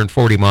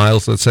 240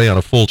 miles, let's say, on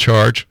a full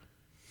charge,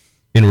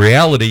 in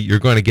reality, you're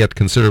going to get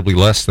considerably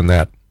less than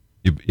that.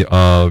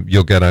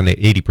 You'll get an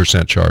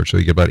 80% charge, so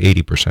you get about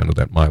 80% of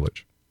that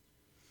mileage.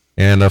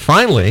 And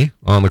finally,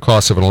 on the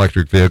cost of an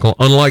electric vehicle,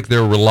 unlike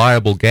their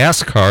reliable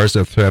gas cars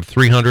that have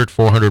 300,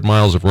 400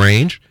 miles of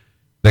range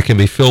that can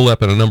be filled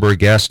up at a number of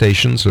gas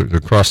stations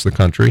across the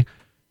country,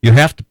 you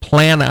have to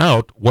plan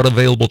out what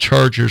available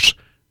chargers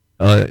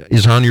are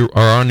on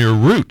your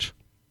route.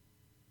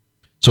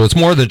 So it's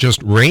more than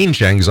just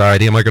range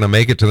anxiety. Am I going to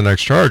make it to the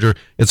next charger?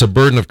 It's a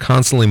burden of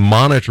constantly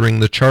monitoring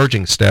the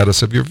charging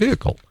status of your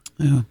vehicle.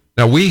 Yeah.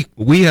 Now, we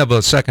have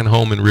a second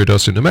home in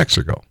Ruidoso, New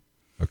Mexico.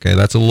 Okay,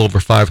 that's a little over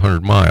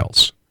 500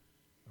 miles.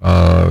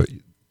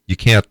 You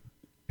can't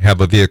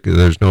have a vehicle,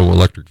 there's no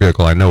electric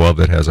vehicle I know of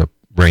that has a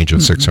range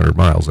of 600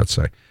 miles, let's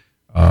say.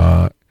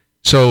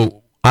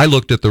 So I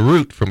looked at the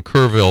route from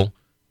Kerrville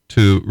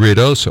to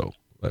Ruidoso.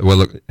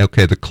 Well,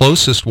 okay, the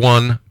closest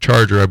one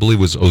charger, I believe,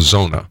 was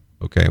Ozona.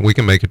 Okay, and we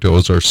can make it to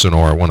Oza or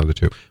Sonora, one of the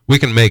two. We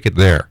can make it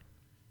there.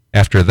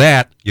 After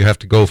that, you have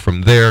to go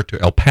from there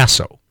to El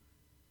Paso,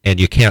 and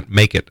you can't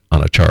make it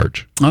on a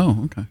charge.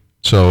 Oh, okay.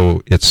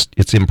 So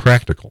it's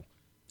impractical.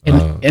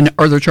 And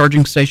are there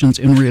charging stations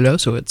in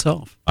Ruidoso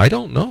itself? I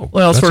don't know.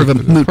 Well, it's sort of a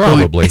moot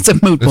point. It's a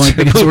moot point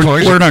because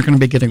we're not going to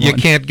be getting one. You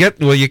can't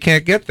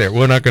get there.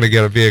 We're not going to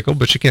get a vehicle,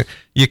 but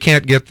you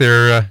can't get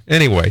there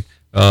anyway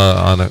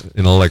on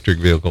an electric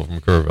vehicle from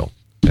Kerrville.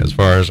 As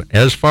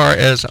far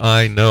as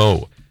I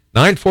know.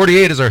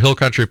 9:48 is our Hill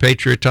Country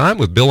Patriot Time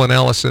with Bill and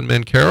Alison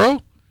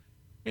Mencarow.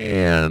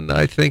 And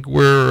I think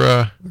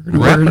we're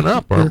wrapping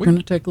up, aren't we? We're going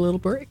to take a little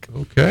break.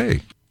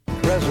 Okay.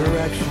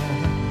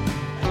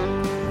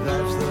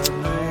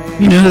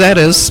 You know who that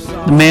is?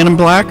 The man in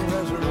black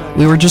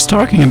We were just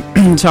talking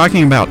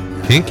about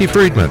Kinky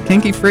Friedman.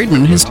 Kinky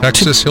Friedman, his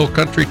Texas Hill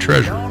Country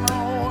treasure.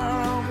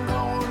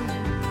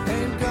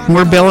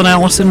 We're Bill and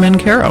Alison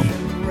Mencarow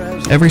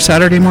every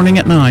Saturday morning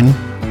at 9.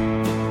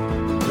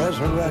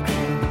 Resurrection.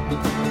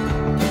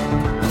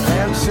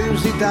 And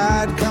Susie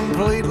died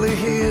completely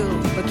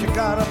healed, but you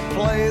gotta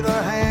play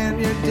the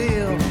hand you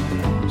deal.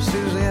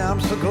 Susie,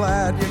 I'm so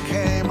glad you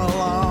came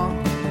along.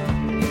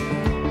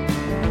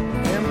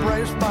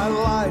 Embraced by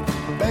light,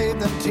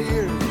 bathed in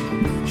tears.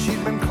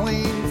 She'd been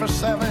clean for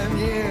 7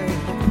 years.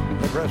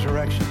 But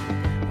resurrection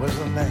was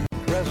the name.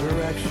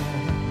 Resurrection.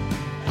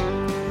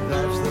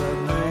 That's the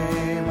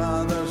name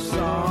of the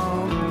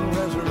song.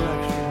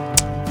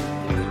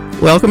 Resurrection.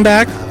 Welcome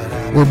back.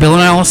 We're Bill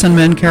and Alison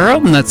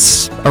Mencarow, and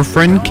that's our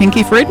friend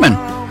Kinky Friedman.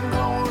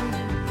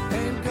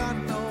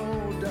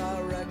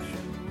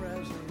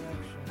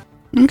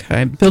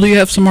 Okay. Bill, do you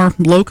have some more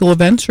local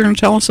events you're going to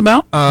tell us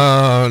about?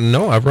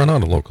 No, I've run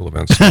out of local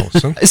events,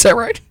 Alison. Is that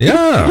right?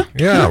 Yeah.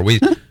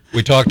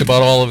 We talked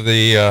about all of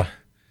the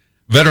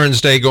Veterans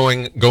Day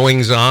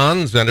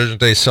goings-on, Veterans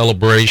Day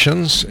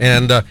celebrations,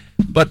 and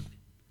but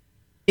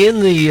in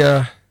the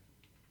well,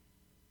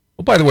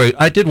 by the way,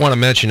 I did want to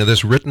mention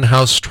this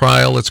Rittenhouse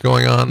trial that's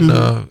going on.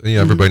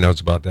 Everybody knows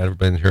about that.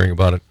 Everybody's hearing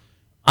about it.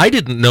 I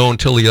didn't know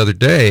until the other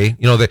day.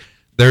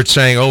 They're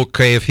saying,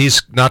 okay, if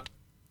he's not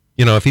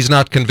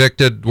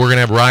convicted, we're going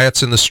to have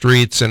riots in the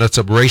streets, and it's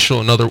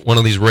another one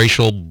of these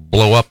racial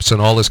blow-ups and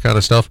all this kind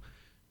of stuff.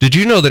 Did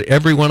you know that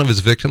every one of his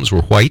victims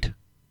were white?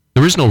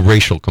 There is no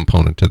racial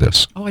component to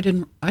this. Oh, I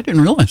didn't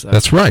realize that.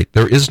 That's right.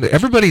 There isn't.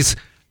 Everybody's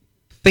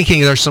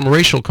thinking there's some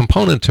racial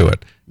component to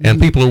it, and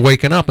people are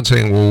waking up and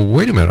saying, "Well,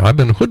 wait a minute, I've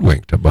been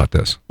hoodwinked about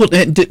this." Well,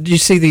 did you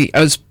see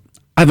I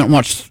haven't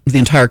watched the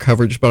entire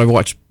coverage, but I've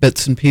watched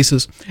bits and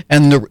pieces,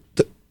 and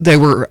they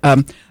were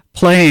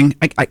playing.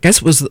 I guess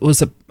it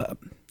was a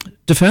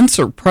defense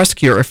or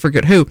prosecutor, I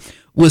forget who,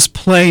 was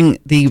playing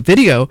the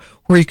video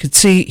where you could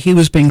see he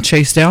was being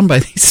chased down by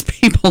these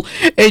people,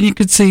 and you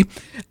could see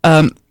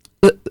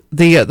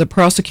the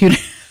prosecuting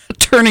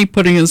attorney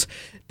putting his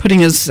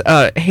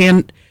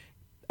head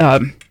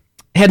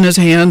in his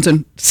hands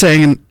and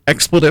saying an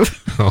expletive.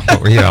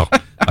 Oh yeah,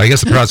 I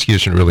guess the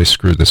prosecution really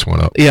screwed this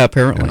one up. Yeah,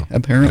 apparently.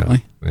 Yeah.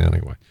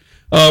 Anyway,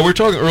 we were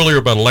talking earlier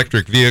about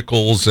electric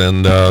vehicles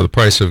and the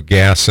price of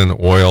gas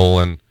and oil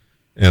and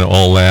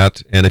all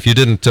that. And if you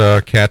didn't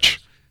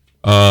catch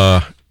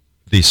the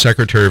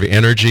Secretary of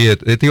Energy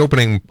at the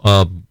opening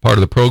part of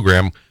the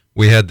program,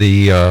 we had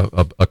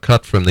a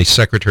cut from the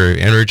Secretary of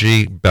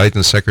Energy,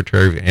 Biden's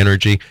Secretary of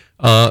Energy.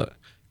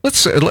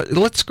 Let's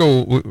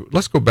go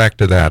back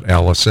to that,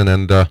 Alison.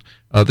 And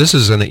this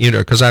is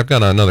because I've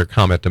got another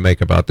comment to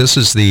make about this.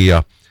 Is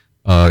the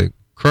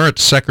current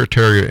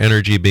Secretary of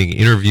Energy being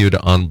interviewed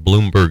on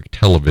Bloomberg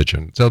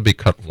television? That'll be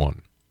cut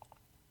 1.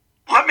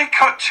 Let me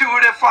cut to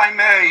it if I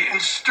may.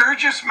 In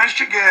Sturgis,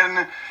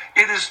 Michigan,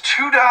 it is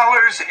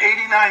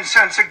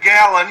 $2.89 a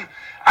gallon.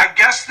 I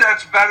guess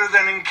that's better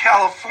than in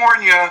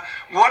California.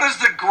 What is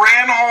the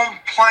Granholm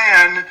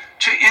plan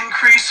to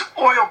increase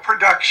oil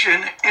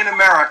production in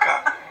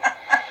America?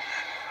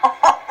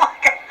 Oh my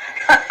God,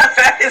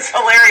 that is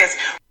hilarious.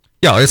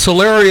 Yeah, it's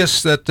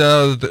hilarious that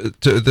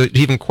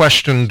even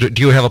questioned,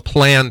 do you have a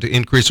plan to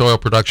increase oil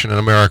production in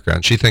America?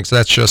 And she thinks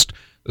the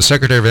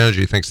Secretary of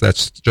Energy thinks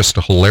that's just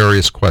a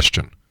hilarious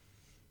question.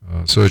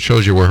 So it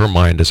shows you where her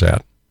mind is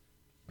at.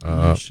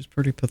 She's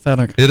pretty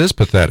pathetic. It is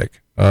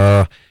pathetic.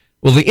 Well,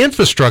 the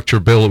infrastructure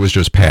bill was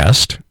just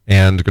passed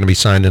and going to be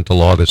signed into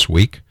law this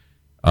week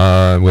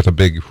with a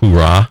big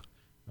hoorah.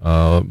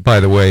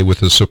 By the way, with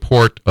the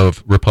support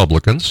of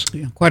Republicans.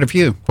 Yeah, quite a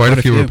few. Quite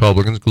a few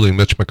Republicans, including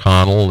Mitch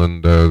McConnell.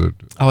 And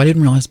I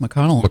didn't realize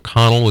McConnell.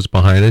 McConnell was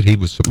behind it. He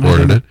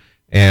supported it.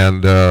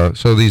 And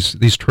so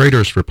these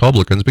traitorous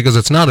Republicans, because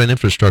it's not an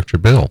infrastructure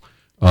bill.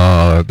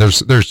 There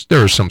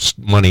is some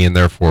money in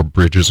there for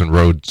bridges and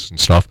roads and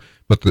stuff,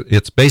 but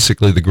it's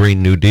basically the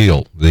Green New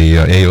Deal, the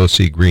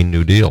AOC Green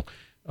New Deal.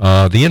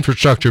 The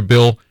infrastructure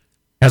bill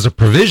has a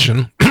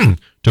provision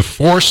to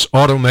force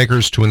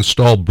automakers to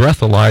install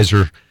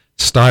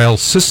breathalyzer-style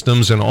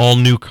systems in all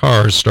new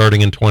cars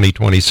starting in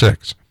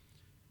 2026.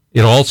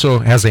 It also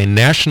has a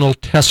national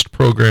test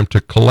program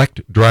to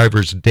collect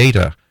drivers'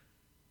 data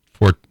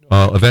for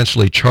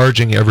eventually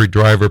charging every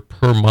driver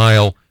per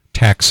mile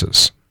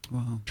taxes.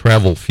 Wow.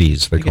 Travel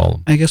fees, they call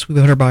them. I guess we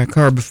better buy a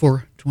car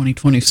before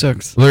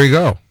 2026. There you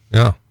go.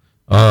 Yeah.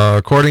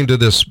 According to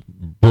this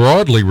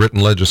broadly written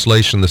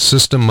legislation, the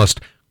system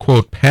must,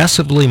 quote,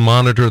 passively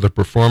monitor the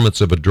performance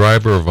of a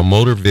driver of a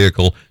motor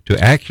vehicle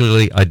to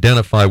accurately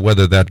identify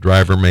whether that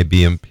driver may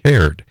be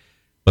impaired.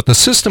 But the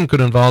system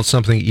could involve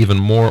something even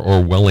more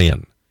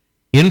Orwellian: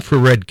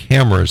 infrared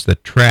cameras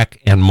that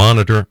track and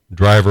monitor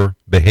driver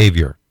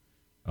behavior.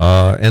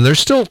 And there's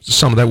still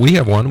some of that. We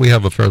have one. We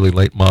have a fairly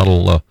late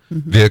model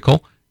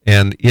vehicle,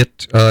 and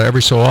it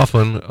every so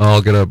often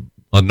I'll get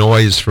a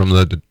noise from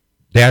the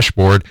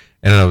dashboard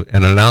and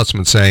an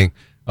announcement saying,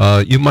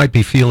 you might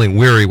be feeling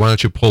weary. Why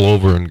don't you pull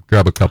over and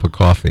grab a cup of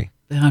coffee?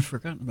 Yeah, I've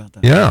forgotten about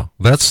that. Yeah,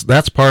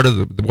 that's part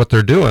of what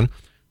they're doing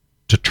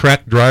to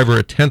track driver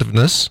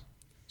attentiveness.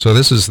 So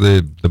this is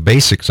the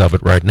basics of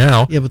it right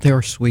now. Yeah, but they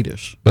are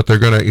Swedish. But they're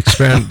going to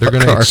expand. They're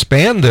going to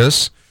expand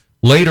this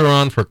later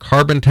on for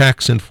carbon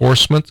tax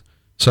enforcement,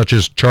 such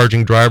as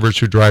charging drivers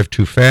who drive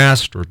too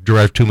fast or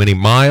drive too many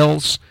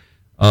miles.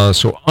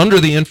 So under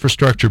the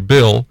infrastructure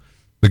bill,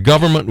 the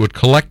government would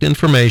collect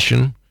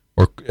information,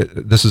 or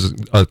this is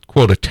a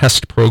quote, a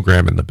test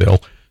program in the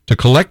bill, to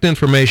collect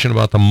information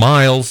about the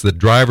miles that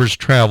drivers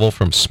travel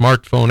from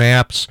smartphone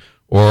apps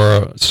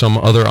or some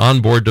other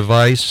onboard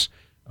device,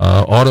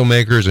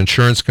 automakers,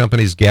 insurance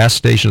companies, gas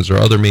stations, or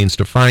other means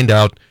to find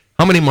out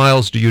how many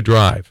miles do you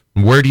drive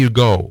and where do you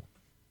go.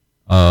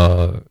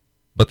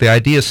 But the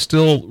idea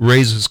still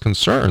raises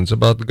concerns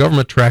about the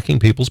government tracking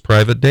people's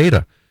private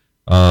data.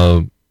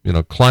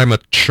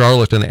 Climate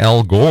charlatan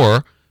Al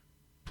Gore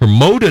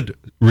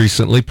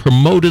recently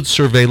promoted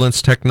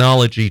surveillance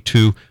technology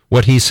to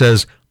what he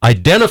says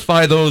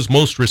identify those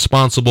most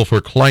responsible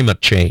for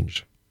climate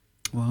change.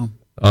 Wow.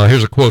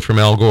 Here's a quote from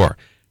Al Gore.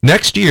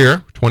 Next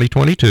year,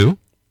 2022,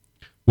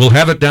 we'll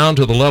have it down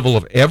to the level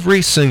of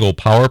every single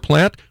power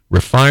plant,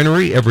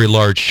 refinery, every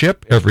large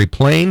ship, every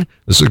plane.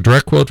 This is a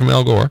direct quote from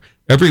Al Gore.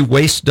 Every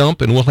waste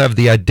dump, and we'll have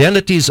the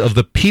identities of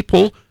the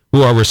people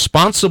who are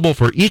responsible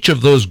for each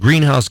of those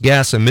greenhouse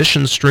gas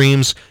emission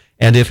streams.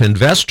 And if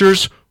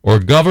investors or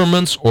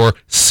governments or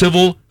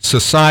civil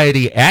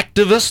society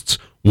activists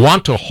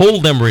want to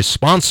hold them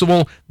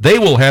responsible, they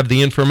will have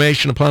the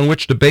information upon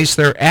which to base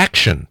their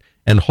action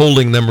and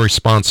holding them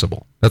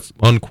responsible. That's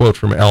unquote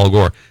from Al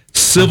Gore.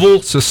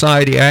 Civil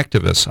society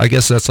activists. I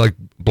guess that's like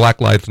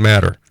Black Lives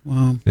Matter.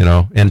 Wow.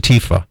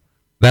 Antifa.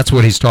 That's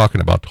what he's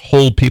talking about. To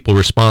hold people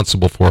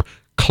responsible for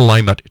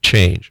climate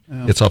change.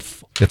 Yeah. It's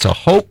a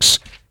hoax.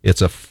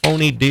 It's a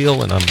phony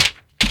deal, and I'm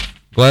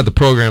glad the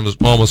program is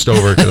almost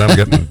over because I'm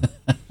getting.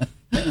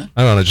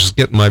 I don't know, just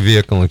get in my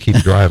vehicle and keep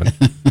driving.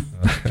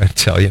 I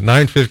tell you,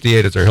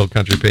 9:58 is our Hill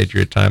Country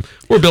Patriot time.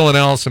 We're Bill and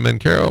Alison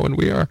Mencarow, and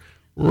we are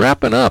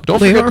wrapping up. Don't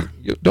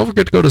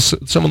forget to go to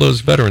some of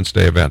those Veterans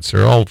Day events.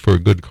 They're all for a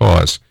good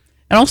cause.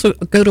 And also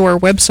go to our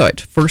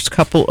website,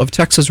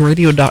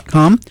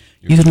 firstcoupleoftexasradio.com.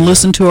 You can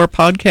listen to our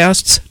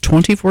podcasts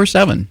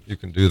 24/7. You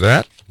can do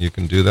that. You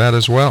can do that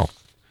as well.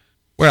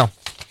 Well,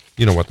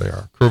 you know what they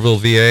are. Kerrville,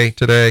 VA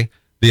today.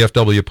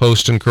 VFW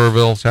Post in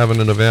Kerrville is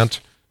having an event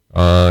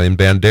in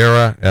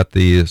Bandera at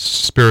the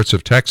Spirits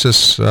of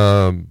Texas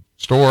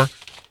store.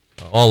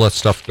 All that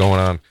stuff going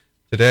on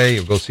today.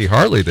 You'll go see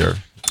Harley there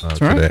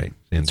today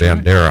in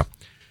Bandera. Right.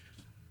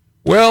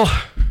 Well,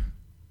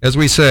 as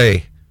we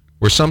say,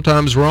 we're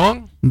sometimes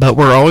wrong, but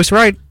we're always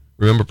right.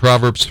 Remember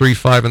Proverbs 3,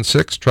 5, and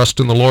 6. Trust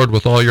in the Lord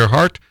with all your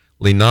heart.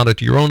 Lean not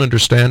unto your own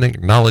understanding.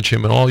 Acknowledge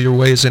him in all your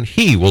ways, and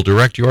he will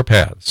direct your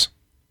paths.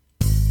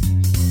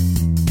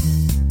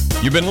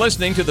 You've been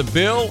listening to the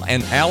Bill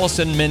and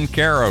Alison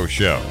Mencarow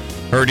Show.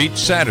 Heard each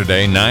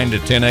Saturday, 9 to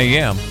 10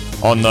 a.m.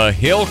 on the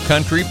Hill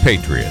Country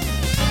Patriot.